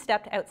totally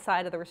stepped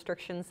outside of the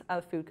restrictions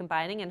of food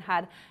combining and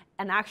had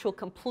an actual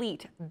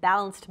complete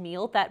balanced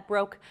meal that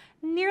broke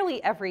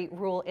nearly every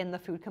rule in the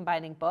food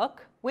combining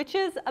book, which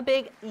is a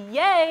big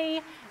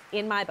yay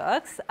in my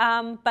books.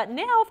 But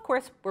now, of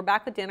course, we're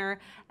back with dinner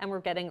and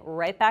we're getting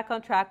right back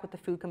on track with the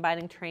food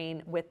combining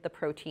train with the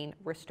protein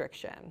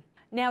restriction.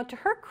 Now, to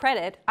her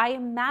credit, I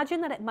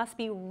imagine that it must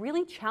be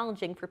really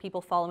challenging for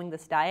people following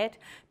this diet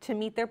to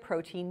meet their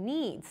protein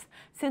needs,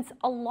 since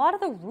a lot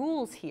of the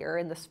rules here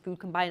in this food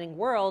combining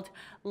world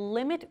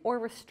limit or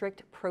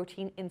restrict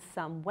protein in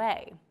some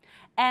way.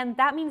 And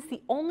that means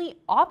the only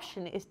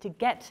option is to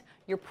get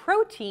your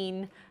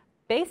protein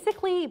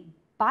basically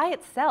by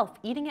itself,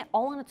 eating it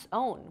all on its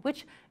own,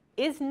 which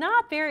is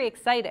not very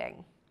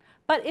exciting.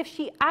 But if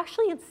she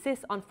actually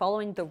insists on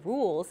following the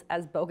rules,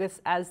 as bogus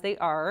as they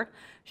are,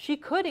 she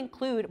could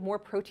include more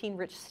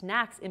protein-rich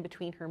snacks in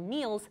between her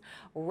meals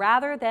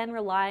rather than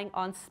relying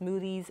on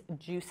smoothies,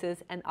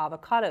 juices, and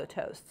avocado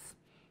toasts.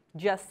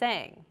 Just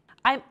saying.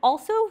 I'm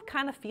also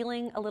kind of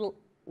feeling a little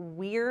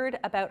weird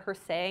about her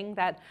saying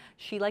that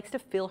she likes to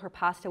fill her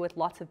pasta with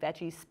lots of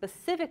veggies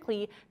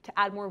specifically to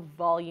add more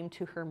volume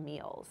to her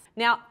meals.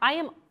 Now, I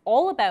am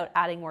all about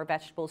adding more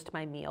vegetables to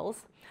my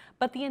meals,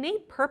 but the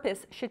innate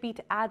purpose should be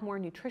to add more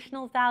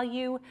nutritional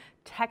value,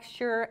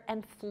 texture,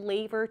 and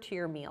flavor to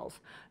your meals,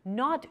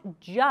 not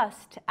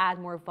just to add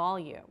more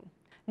volume.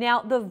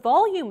 Now, the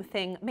volume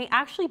thing may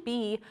actually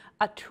be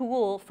a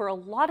tool for a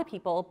lot of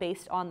people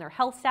based on their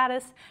health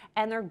status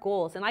and their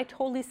goals, and I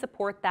totally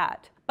support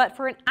that. But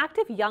for an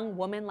active young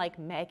woman like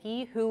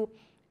Maggie, who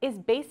is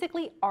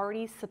basically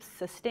already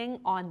subsisting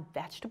on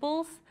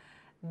vegetables,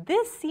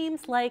 this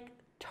seems like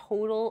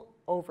total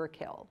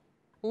overkill.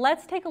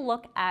 Let's take a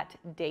look at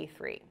day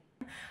 3.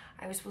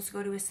 I was supposed to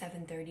go to a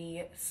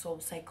 7:30 Soul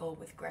Cycle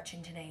with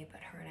Gretchen today,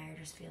 but her and I are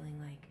just feeling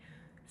like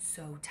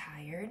so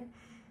tired.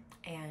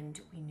 And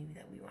we knew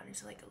that we wanted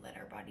to let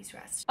our bodies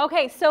rest.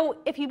 Okay, so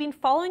if you've been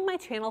following my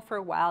channel for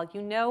a while,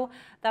 you know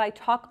that I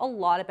talk a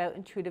lot about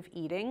intuitive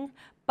eating,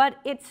 but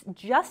it's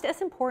just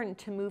as important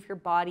to move your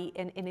body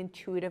in an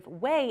intuitive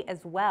way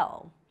as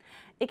well.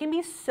 It can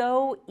be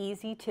so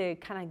easy to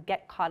kind of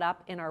get caught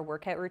up in our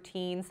workout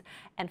routines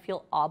and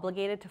feel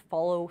obligated to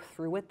follow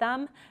through with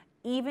them,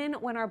 even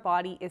when our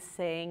body is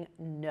saying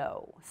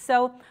no.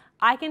 So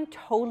I can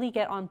totally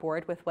get on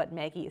board with what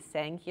Maggie is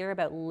saying here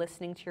about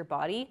listening to your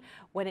body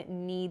when it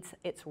needs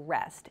its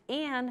rest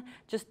and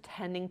just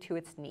tending to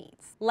its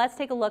needs. Let's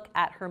take a look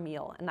at her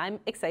meal, and I'm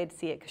excited to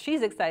see it because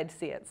she's excited to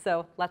see it,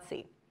 so let's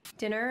see.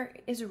 Dinner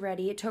is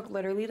ready. It took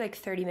literally like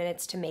 30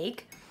 minutes to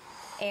make,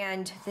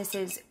 and this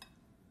is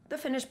the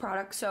finished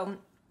product. So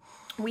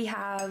we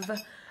have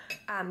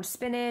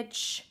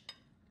spinach,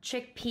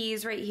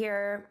 chickpeas right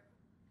here,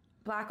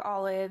 black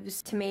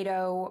olives,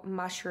 tomato,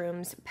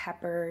 mushrooms,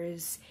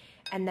 peppers,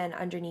 and then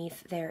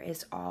underneath there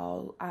is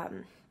all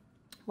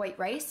white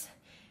rice.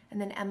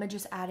 And then Emma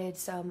just added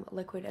some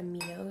liquid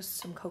aminos,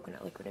 some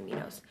coconut liquid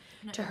aminos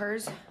to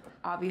hers.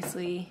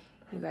 Obviously,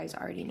 you guys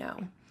already know.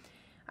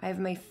 I have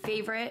my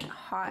favorite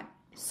hot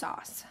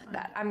sauce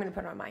that I'm gonna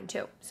put on mine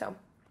too. So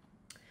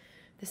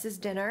this is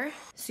dinner,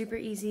 super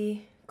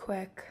easy,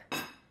 quick,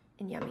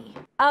 and yummy.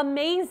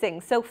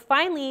 Amazing. So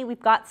finally,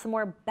 we've got some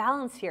more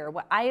balance here,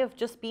 what I have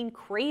just been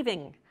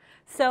craving.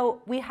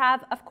 So we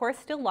have, of course,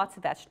 still lots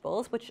of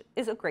vegetables, which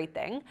is a great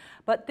thing,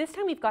 but this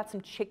time we've got some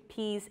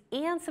chickpeas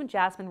and some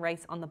jasmine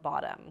rice on the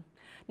bottom.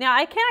 Now,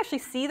 I can't actually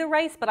see the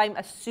rice, but I'm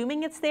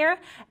assuming it's there,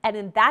 and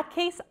in that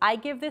case, I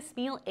give this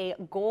meal a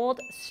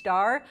gold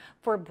star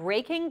for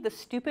breaking the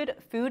stupid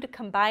food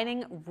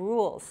combining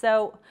rule.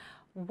 So,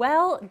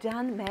 well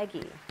done,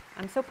 Maggie.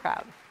 I'm so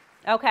proud.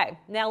 Okay,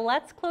 now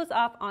let's close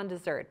off on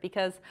dessert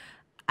because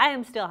I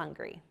am still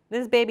hungry.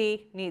 This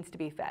baby needs to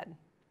be fed.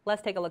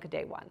 Let's take a look at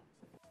day 1.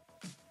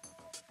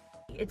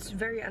 It's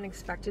very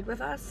unexpected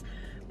with us,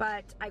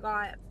 but I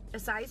got a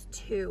size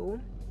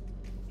 2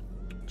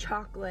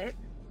 chocolate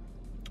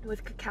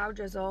with cacao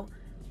drizzle,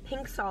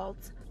 pink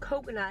salt,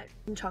 coconut,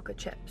 and chocolate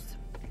chips.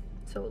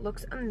 So it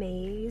looks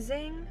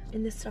amazing,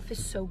 and this stuff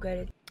is so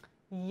good.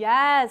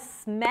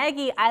 Yes,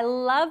 Maggie, I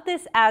love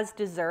this as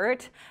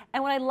dessert.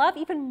 And what I love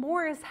even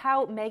more is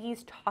how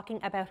Maggie's talking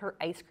about her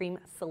ice cream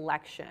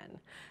selection.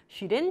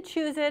 She didn't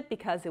choose it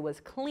because it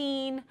was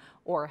clean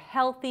or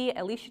healthy,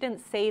 at least she didn't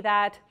say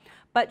that,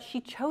 but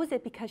she chose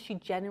it because she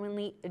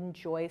genuinely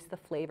enjoys the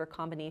flavor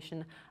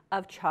combination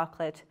of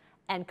chocolate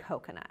and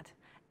coconut.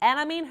 And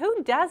I mean,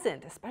 who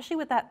doesn't, especially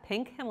with that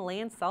pink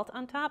Himalayan salt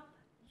on top?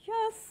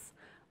 Yes,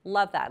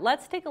 love that.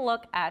 Let's take a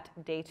look at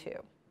day 2.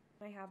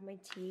 I have my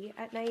tea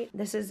at night.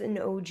 This is an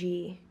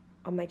OG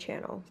on my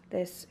channel.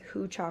 This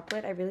Who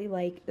chocolate, I really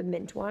like the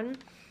mint one.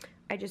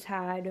 I just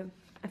had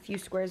a few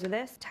squares of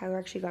this. Tyler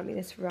actually got me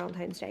this for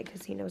Valentine's Day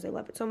because he knows I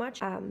love it so much.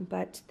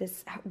 But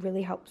this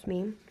really helps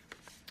me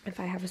if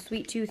I have a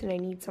sweet tooth and I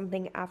need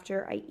something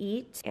after I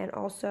eat. And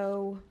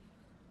also,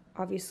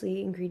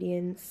 obviously,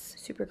 ingredients,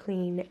 super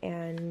clean,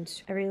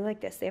 and I really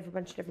like this. They have a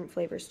bunch of different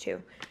flavors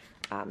too.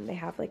 They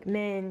have like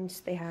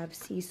mint, they have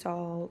sea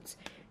salt,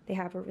 they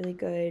have a really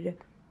good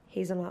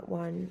hazelnut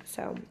one,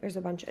 so there's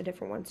a bunch of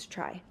different ones to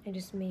try. I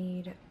just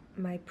made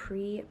my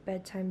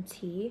pre-bedtime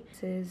tea.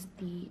 This is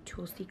the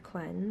Tulsi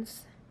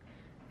Cleanse.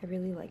 I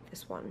really like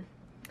this one,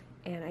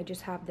 and I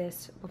just have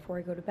this before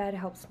I go to bed. It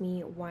helps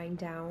me wind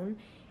down,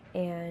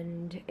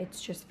 and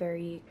it's just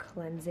very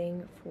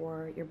cleansing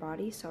for your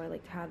body, so I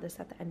like to have this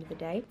at the end of the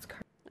day.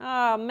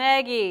 Oh,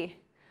 Maggie,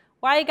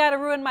 why you gotta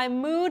ruin my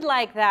mood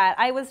like that?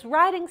 I was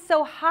riding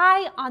so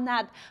high on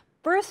that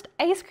first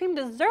ice cream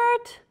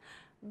dessert.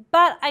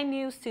 But I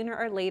knew sooner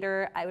or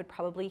later I would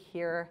probably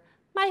hear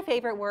my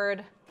favorite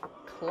word,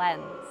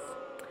 cleanse.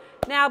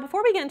 Now,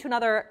 before we get into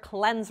another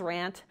cleanse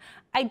rant,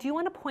 I do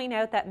want to point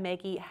out that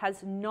Maggie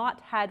has not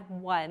had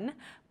 1,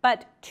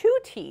 but 2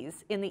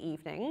 teas in the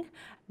evening.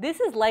 This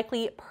is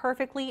likely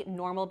perfectly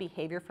normal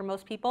behavior for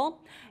most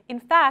people. In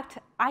fact,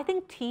 I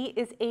think tea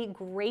is a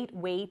great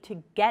way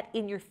to get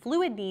in your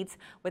fluid needs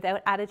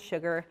without added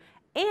sugar,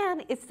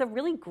 and it's a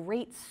really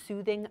great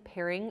soothing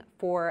pairing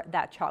for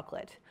that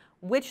chocolate,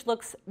 which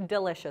looks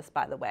delicious,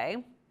 by the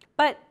way.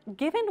 But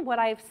given what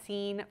I've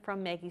seen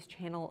from Maggie's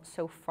channel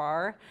so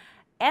far,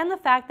 and the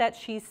fact that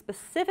she's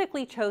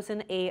specifically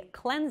chosen a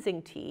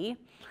cleansing tea,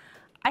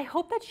 I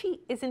hope that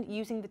she isn't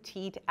using the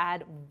tea to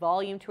add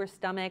volume to her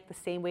stomach the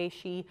same way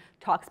she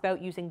talks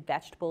about using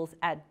vegetables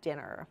at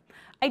dinner.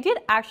 I did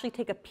actually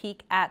take a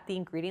peek at the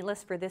ingredient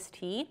list for this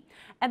tea,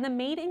 and the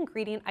main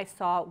ingredient I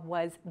saw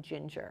was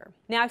ginger.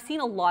 Now, I've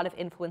seen a lot of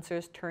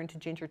influencers turn to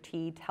ginger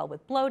tea to help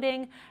with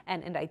bloating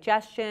and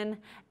indigestion,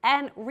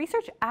 and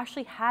research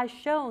actually has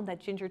shown that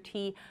ginger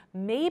tea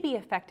may be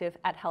effective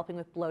at helping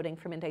with bloating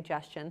from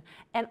indigestion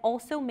and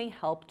also may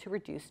help to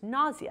reduce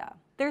nausea.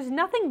 There's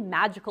nothing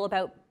magical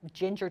about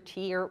ginger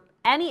tea or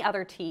any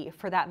other tea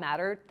for that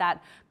matter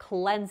that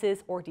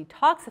cleanses or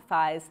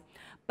detoxifies,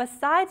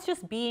 besides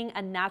just being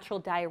a natural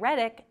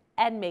diuretic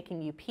and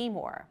making you pee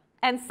more.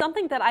 And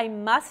something that I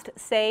must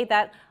say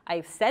that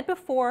I've said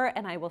before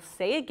and I will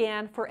say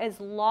again for as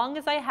long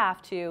as I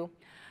have to,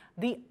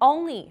 the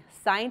only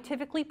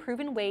scientifically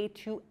proven way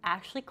to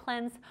actually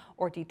cleanse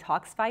or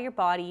detoxify your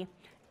body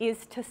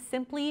is to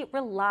simply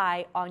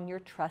rely on your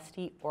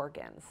trusty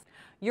organs.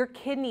 Your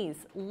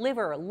kidneys,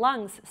 liver,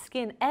 lungs,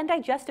 skin, and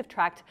digestive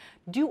tract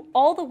do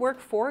all the work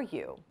for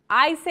you.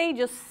 I say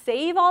just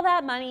save all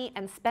that money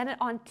and spend it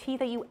on tea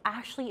that you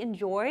actually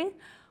enjoy,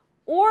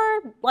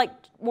 or like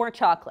more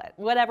chocolate,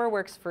 whatever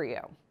works for you.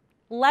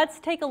 Let's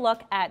take a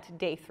look at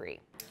day 3.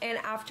 And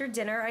after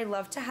dinner, I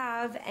love to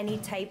have any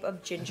type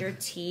of ginger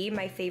tea.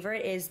 My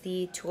favorite is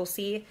the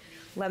Tulsi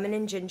lemon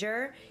and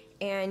ginger,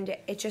 and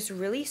it just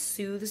really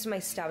soothes my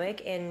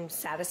stomach and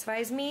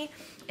satisfies me,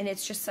 and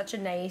it's just such a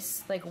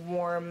nice, like,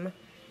 warm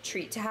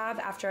treat to have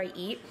after I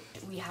eat.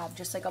 We have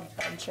just like a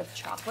bunch of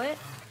chocolate,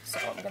 so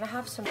I'm gonna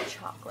have some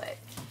chocolate.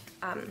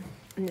 And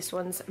this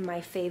one's my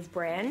fave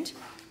brand.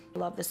 I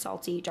love the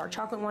salty dark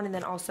chocolate one, and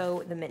then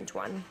also the mint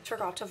one.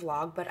 Forgot to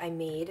vlog, but I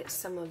made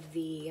some of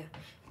the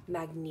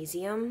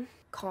magnesium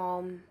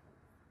calm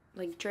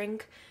like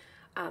drink,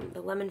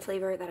 the lemon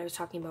flavor that I was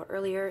talking about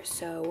earlier.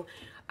 So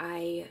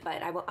I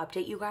will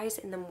update you guys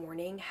in the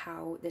morning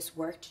how this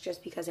worked,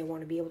 just because I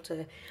want to be able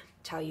to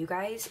tell you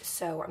guys.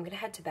 So I'm gonna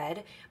head to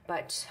bed,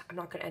 but I'm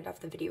not gonna end off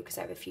the video because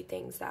I have a few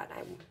things that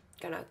I'm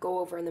gonna go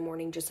over in the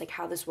morning, just like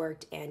how this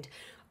worked and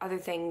other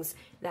things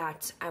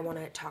that I want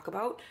to talk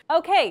about.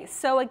 Okay,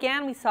 so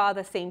again, we saw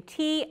the same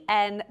tea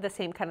and the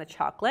same kind of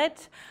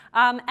chocolate.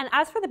 And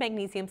as for the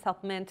magnesium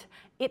supplement,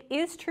 it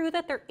is true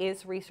that there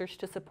is research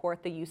to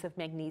support the use of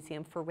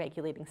magnesium for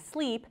regulating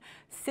sleep,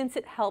 since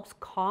it helps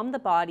calm the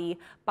body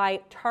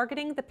by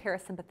targeting the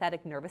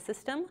parasympathetic nervous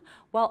system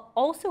while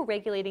also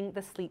regulating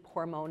the sleep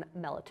hormone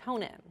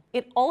melatonin.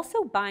 It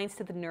also binds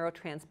to the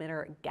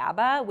neurotransmitter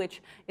GABA,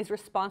 which is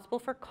responsible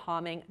for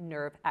calming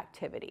nerve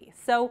activity.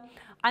 So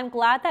I'm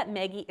glad that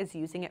Maggie is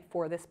using it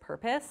for this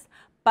purpose,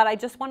 but I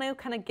just want to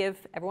kind of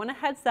give everyone a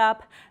heads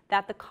up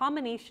that the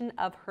combination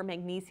of her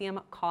magnesium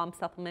calm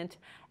supplement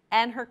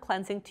and her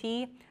cleansing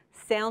tea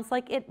sounds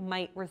like it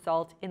might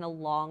result in a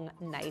long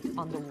night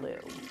on the loo.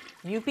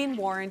 You've been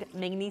warned,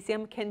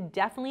 magnesium can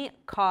definitely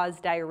cause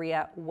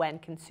diarrhea when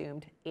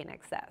consumed in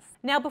excess.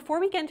 Now,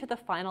 before we get into the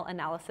final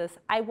analysis,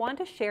 I want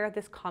to share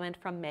this comment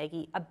from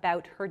Maggie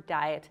about her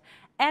diet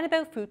and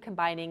about food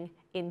combining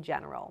in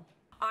general.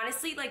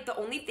 Honestly, like, the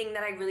only thing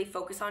that I really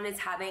focus on is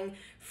having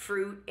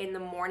fruit in the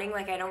morning.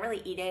 Like, I don't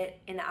really eat it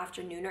in the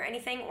afternoon or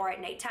anything, or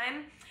at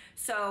nighttime.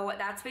 So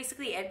that's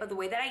basically it. But the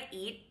way that I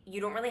eat,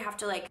 you don't really have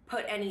to like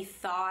put any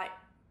thought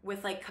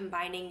with like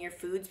combining your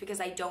foods,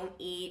 because I don't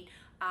eat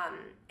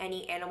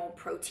any animal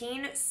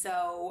protein.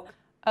 So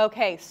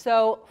okay,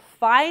 so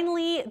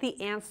finally the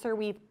answer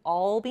we've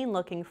all been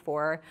looking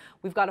for.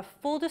 We've got a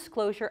full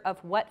disclosure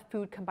of what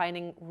food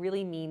combining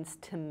really means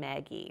to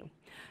Maggie.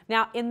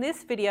 Now, in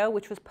this video,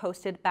 which was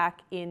posted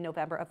back in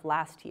November of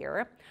last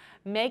year,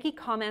 Maggie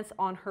comments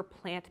on her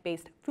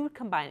plant-based food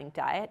combining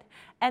diet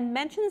and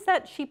mentions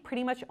that she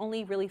pretty much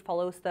only really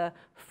follows the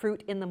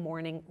fruit in the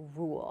morning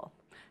rule.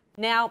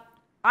 Now,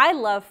 I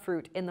love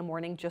fruit in the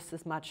morning just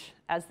as much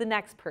as the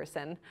next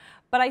person,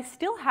 but I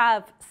still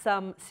have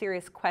some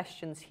serious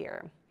questions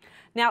here.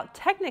 Now,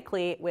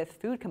 technically, with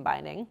food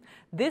combining,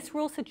 this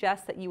rule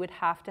suggests that you would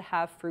have to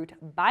have fruit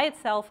by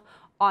itself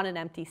on an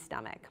empty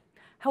stomach.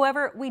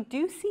 However, we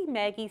do see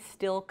Maggie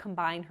still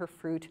combine her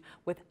fruit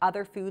with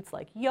other foods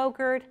like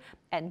yogurt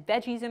and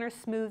veggies in her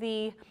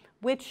smoothie,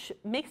 which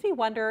makes me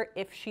wonder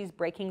if she's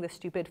breaking the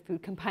stupid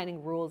food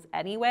combining rules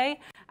anyway.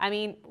 I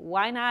mean,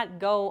 why not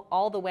go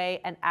all the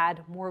way and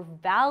add more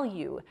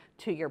value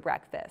to your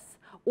breakfast,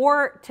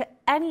 or to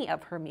any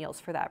of her meals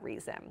for that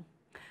reason?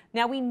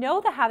 Now, we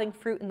know that having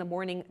fruit in the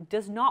morning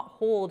does not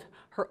hold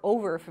her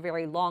over for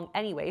very long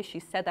anyway.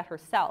 She said that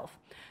herself.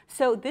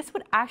 So this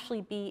would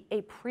actually be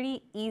a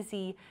pretty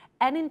easy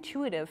and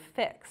intuitive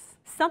fix.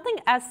 Something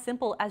as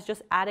simple as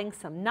just adding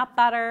some nut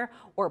butter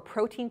or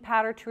protein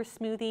powder to her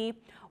smoothie,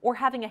 or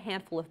having a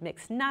handful of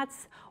mixed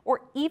nuts,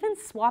 or even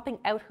swapping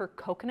out her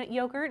coconut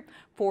yogurt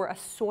for a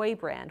soy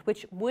brand,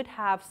 which would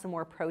have some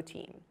more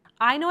protein.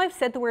 I know I've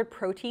said the word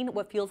protein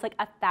what feels like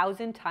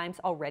 1,000 times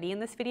already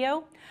in this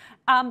video,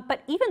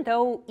 but even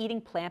though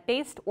eating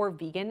plant-based or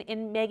vegan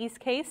in Maggie's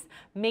case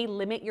may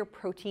limit your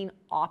protein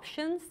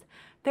options,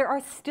 there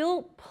are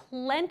still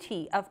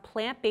plenty of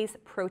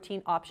plant-based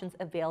protein options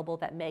available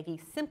that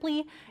Maggie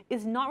simply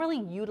is not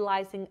really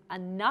utilizing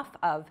enough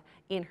of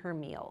in her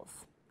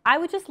meals. I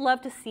would just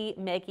love to see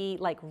Maggie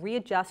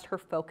readjust her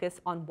focus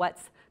on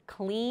what's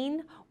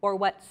clean or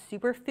what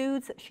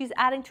superfoods she's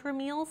adding to her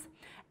meals,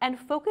 and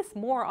focus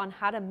more on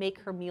how to make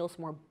her meals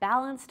more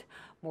balanced,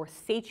 more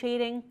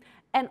satiating,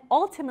 and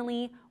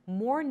ultimately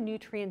more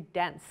nutrient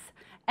dense.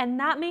 And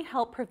that may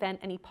help prevent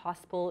any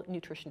possible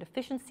nutrition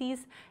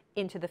deficiencies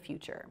into the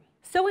future.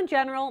 So in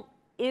general,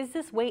 is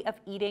this way of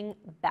eating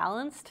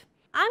balanced?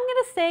 I'm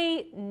gonna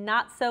say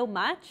not so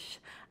much.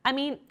 I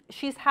mean,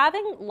 she's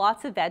having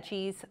lots of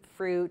veggies,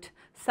 fruit,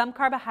 some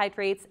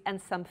carbohydrates,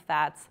 and some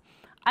fats.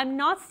 I'm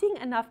not seeing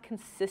enough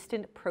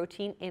consistent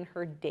protein in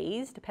her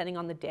days, depending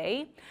on the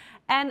day.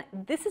 And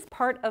this is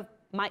part of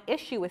my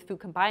issue with food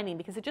combining,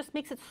 because it just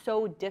makes it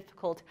so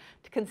difficult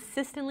to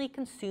consistently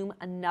consume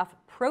enough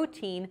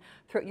protein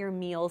throughout your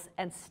meals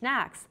and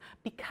snacks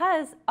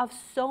because of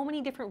so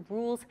many different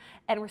rules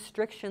and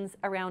restrictions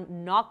around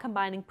not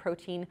combining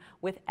protein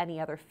with any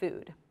other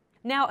food.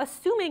 Now,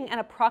 assuming an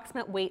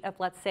approximate weight of,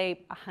 let's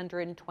say,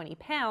 120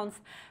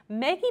 pounds,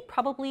 Maggie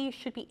probably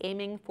should be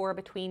aiming for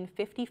between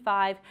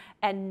 55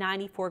 and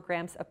 94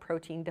 grams of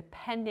protein,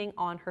 depending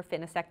on her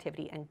fitness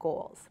activity and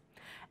goals.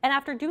 And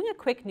after doing a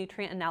quick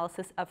nutrient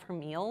analysis of her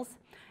meals,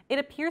 it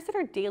appears that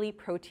her daily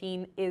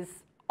protein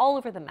is all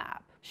over the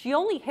map. She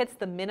only hits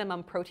the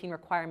minimum protein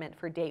requirement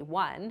for day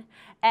 1,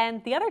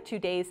 and the other 2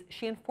 days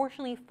she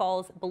unfortunately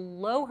falls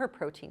below her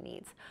protein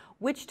needs,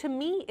 which to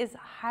me is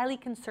highly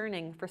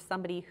concerning for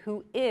somebody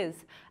who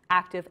is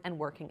active and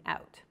working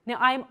out. Now,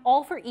 I am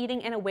all for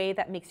eating in a way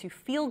that makes you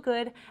feel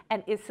good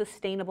and is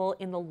sustainable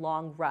in the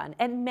long run,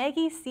 and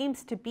Maggie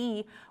seems to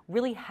be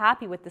really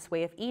happy with this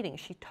way of eating.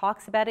 She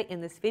talks about it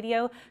in this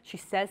video. She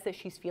says that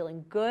she's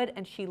feeling good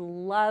and she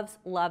loves,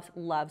 loves,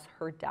 loves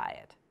her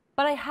diet.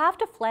 But I have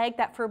to flag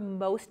that for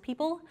most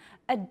people,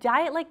 a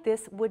diet like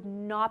this would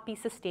not be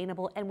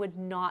sustainable and would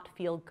not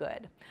feel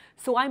good.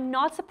 So I'm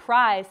not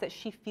surprised that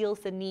she feels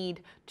the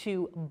need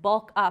to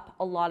bulk up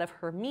a lot of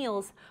her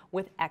meals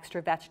with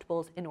extra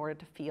vegetables in order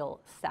to feel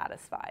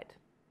satisfied.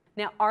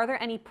 Now, are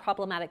there any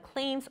problematic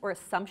claims or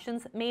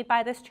assumptions made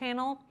by this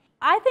channel?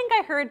 I think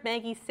I heard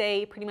Maggie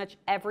say pretty much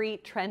every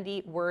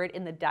trendy word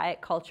in the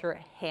diet culture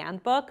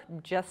handbook,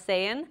 just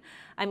saying.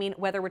 I mean,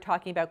 whether we're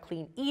talking about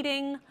clean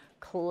eating,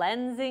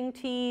 cleansing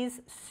teas,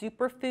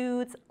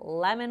 superfoods,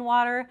 lemon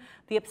water,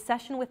 the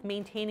obsession with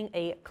maintaining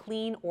a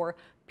clean or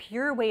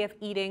pure way of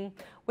eating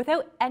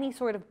without any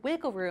sort of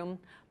wiggle room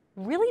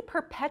really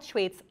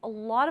perpetuates a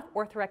lot of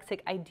orthorexic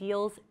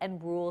ideals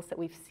and rules that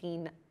we've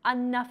seen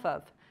enough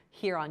of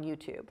here on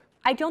YouTube.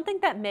 I don't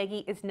think that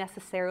Maggie is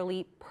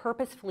necessarily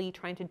purposefully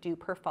trying to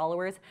dupe her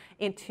followers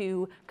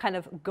into kind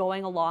of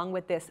going along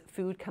with this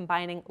food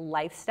combining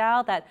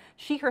lifestyle that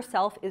she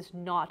herself is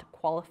not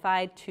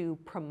qualified to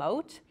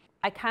promote.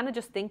 I kind of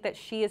just think that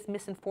she is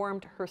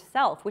misinformed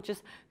herself, which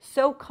is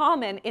so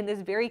common in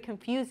this very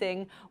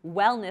confusing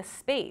wellness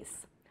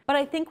space. But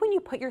I think when you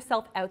put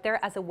yourself out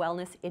there as a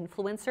wellness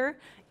influencer,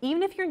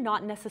 even if you're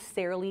not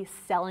necessarily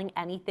selling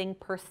anything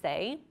per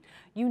se,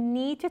 you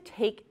need to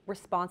take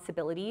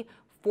responsibility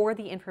for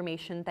the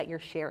information that you're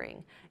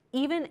sharing,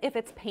 even if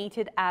it's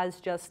painted as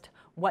just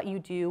what you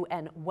do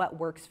and what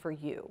works for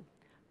you.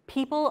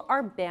 People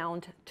are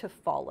bound to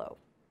follow.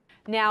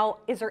 Now,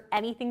 is there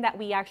anything that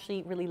we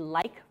actually really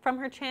like from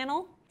her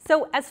channel?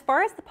 So as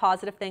far as the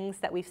positive things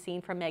that we've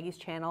seen from Maggie's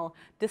channel,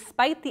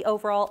 despite the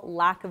overall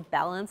lack of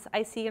balance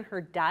I see in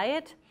her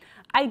diet,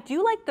 I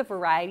do like the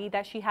variety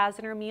that she has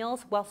in her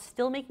meals while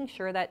still making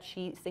sure that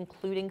she's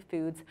including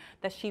foods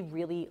that she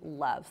really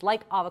loves,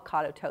 like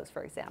avocado toast,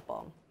 for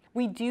example.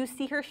 We do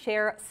see her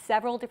share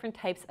several different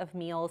types of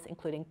meals,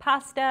 including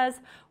pastas,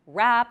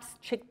 wraps,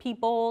 chickpea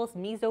bowls,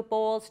 miso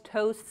bowls,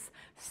 toasts,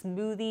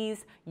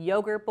 smoothies,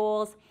 yogurt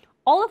bowls,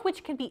 all of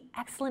which can be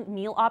excellent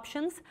meal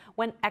options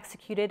when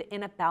executed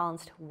in a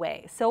balanced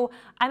way. So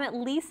I'm at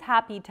least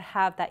happy to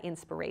have that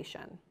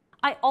inspiration.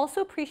 I also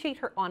appreciate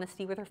her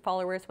honesty with her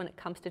followers when it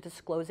comes to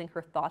disclosing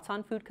her thoughts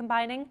on food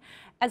combining,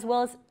 as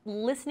well as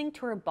listening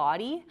to her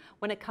body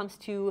when it comes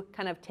to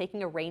kind of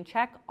taking a rain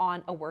check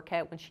on a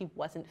workout when she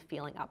wasn't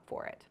feeling up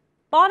for it.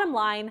 Bottom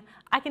line,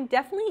 I can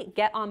definitely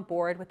get on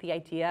board with the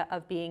idea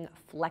of being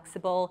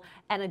flexible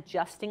and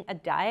adjusting a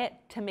diet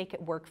to make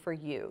it work for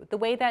you, the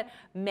way that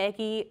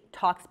Maggie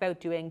talks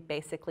about doing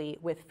basically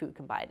with food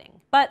combining.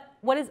 But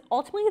what is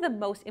ultimately the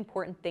most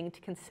important thing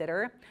to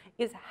consider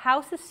is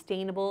how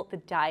sustainable the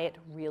diet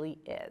really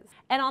is.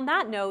 And on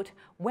that note,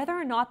 whether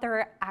or not there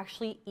are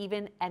actually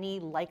even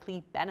any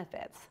likely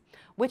benefits,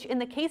 which in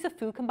the case of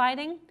food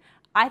combining,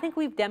 I think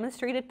we've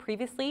demonstrated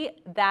previously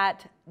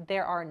that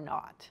there are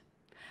not.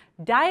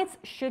 Diets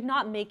should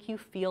not make you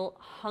feel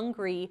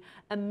hungry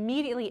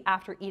immediately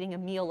after eating a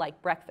meal like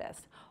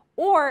breakfast,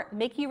 or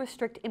make you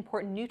restrict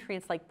important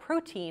nutrients like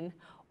protein,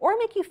 or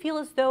make you feel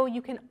as though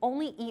you can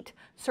only eat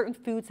certain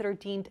foods that are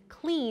deemed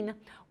clean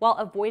while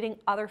avoiding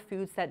other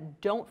foods that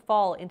don't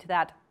fall into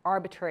that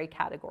arbitrary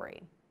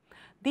category.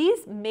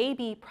 These may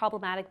be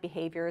problematic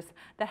behaviors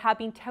that have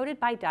been touted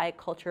by diet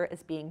culture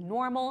as being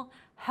normal,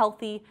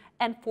 healthy,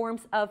 and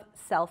forms of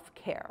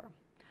self-care.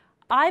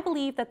 I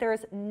believe that there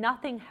is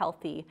nothing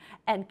healthy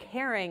and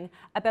caring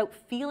about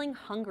feeling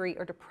hungry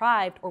or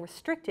deprived or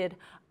restricted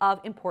of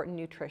important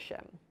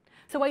nutrition.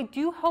 So I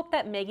do hope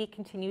that Maggie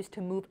continues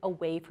to move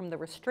away from the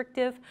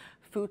restrictive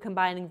food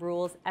combining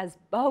rules, as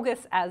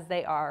bogus as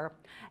they are,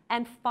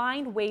 and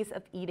find ways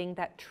of eating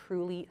that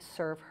truly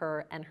serve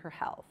her and her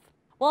health.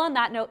 Well, on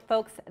that note,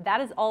 folks, that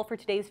is all for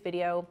today's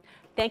video.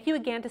 Thank you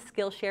again to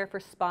Skillshare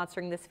for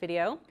sponsoring this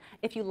video.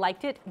 If you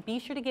liked it, be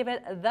sure to give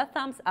it the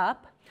thumbs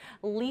up.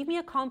 Leave me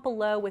a comment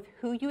below with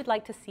who you would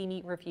like to see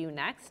me review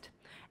next.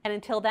 And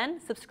until then,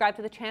 subscribe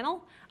to the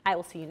channel. I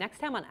will see you next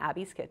time on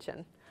Abby's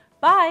Kitchen.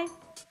 Bye!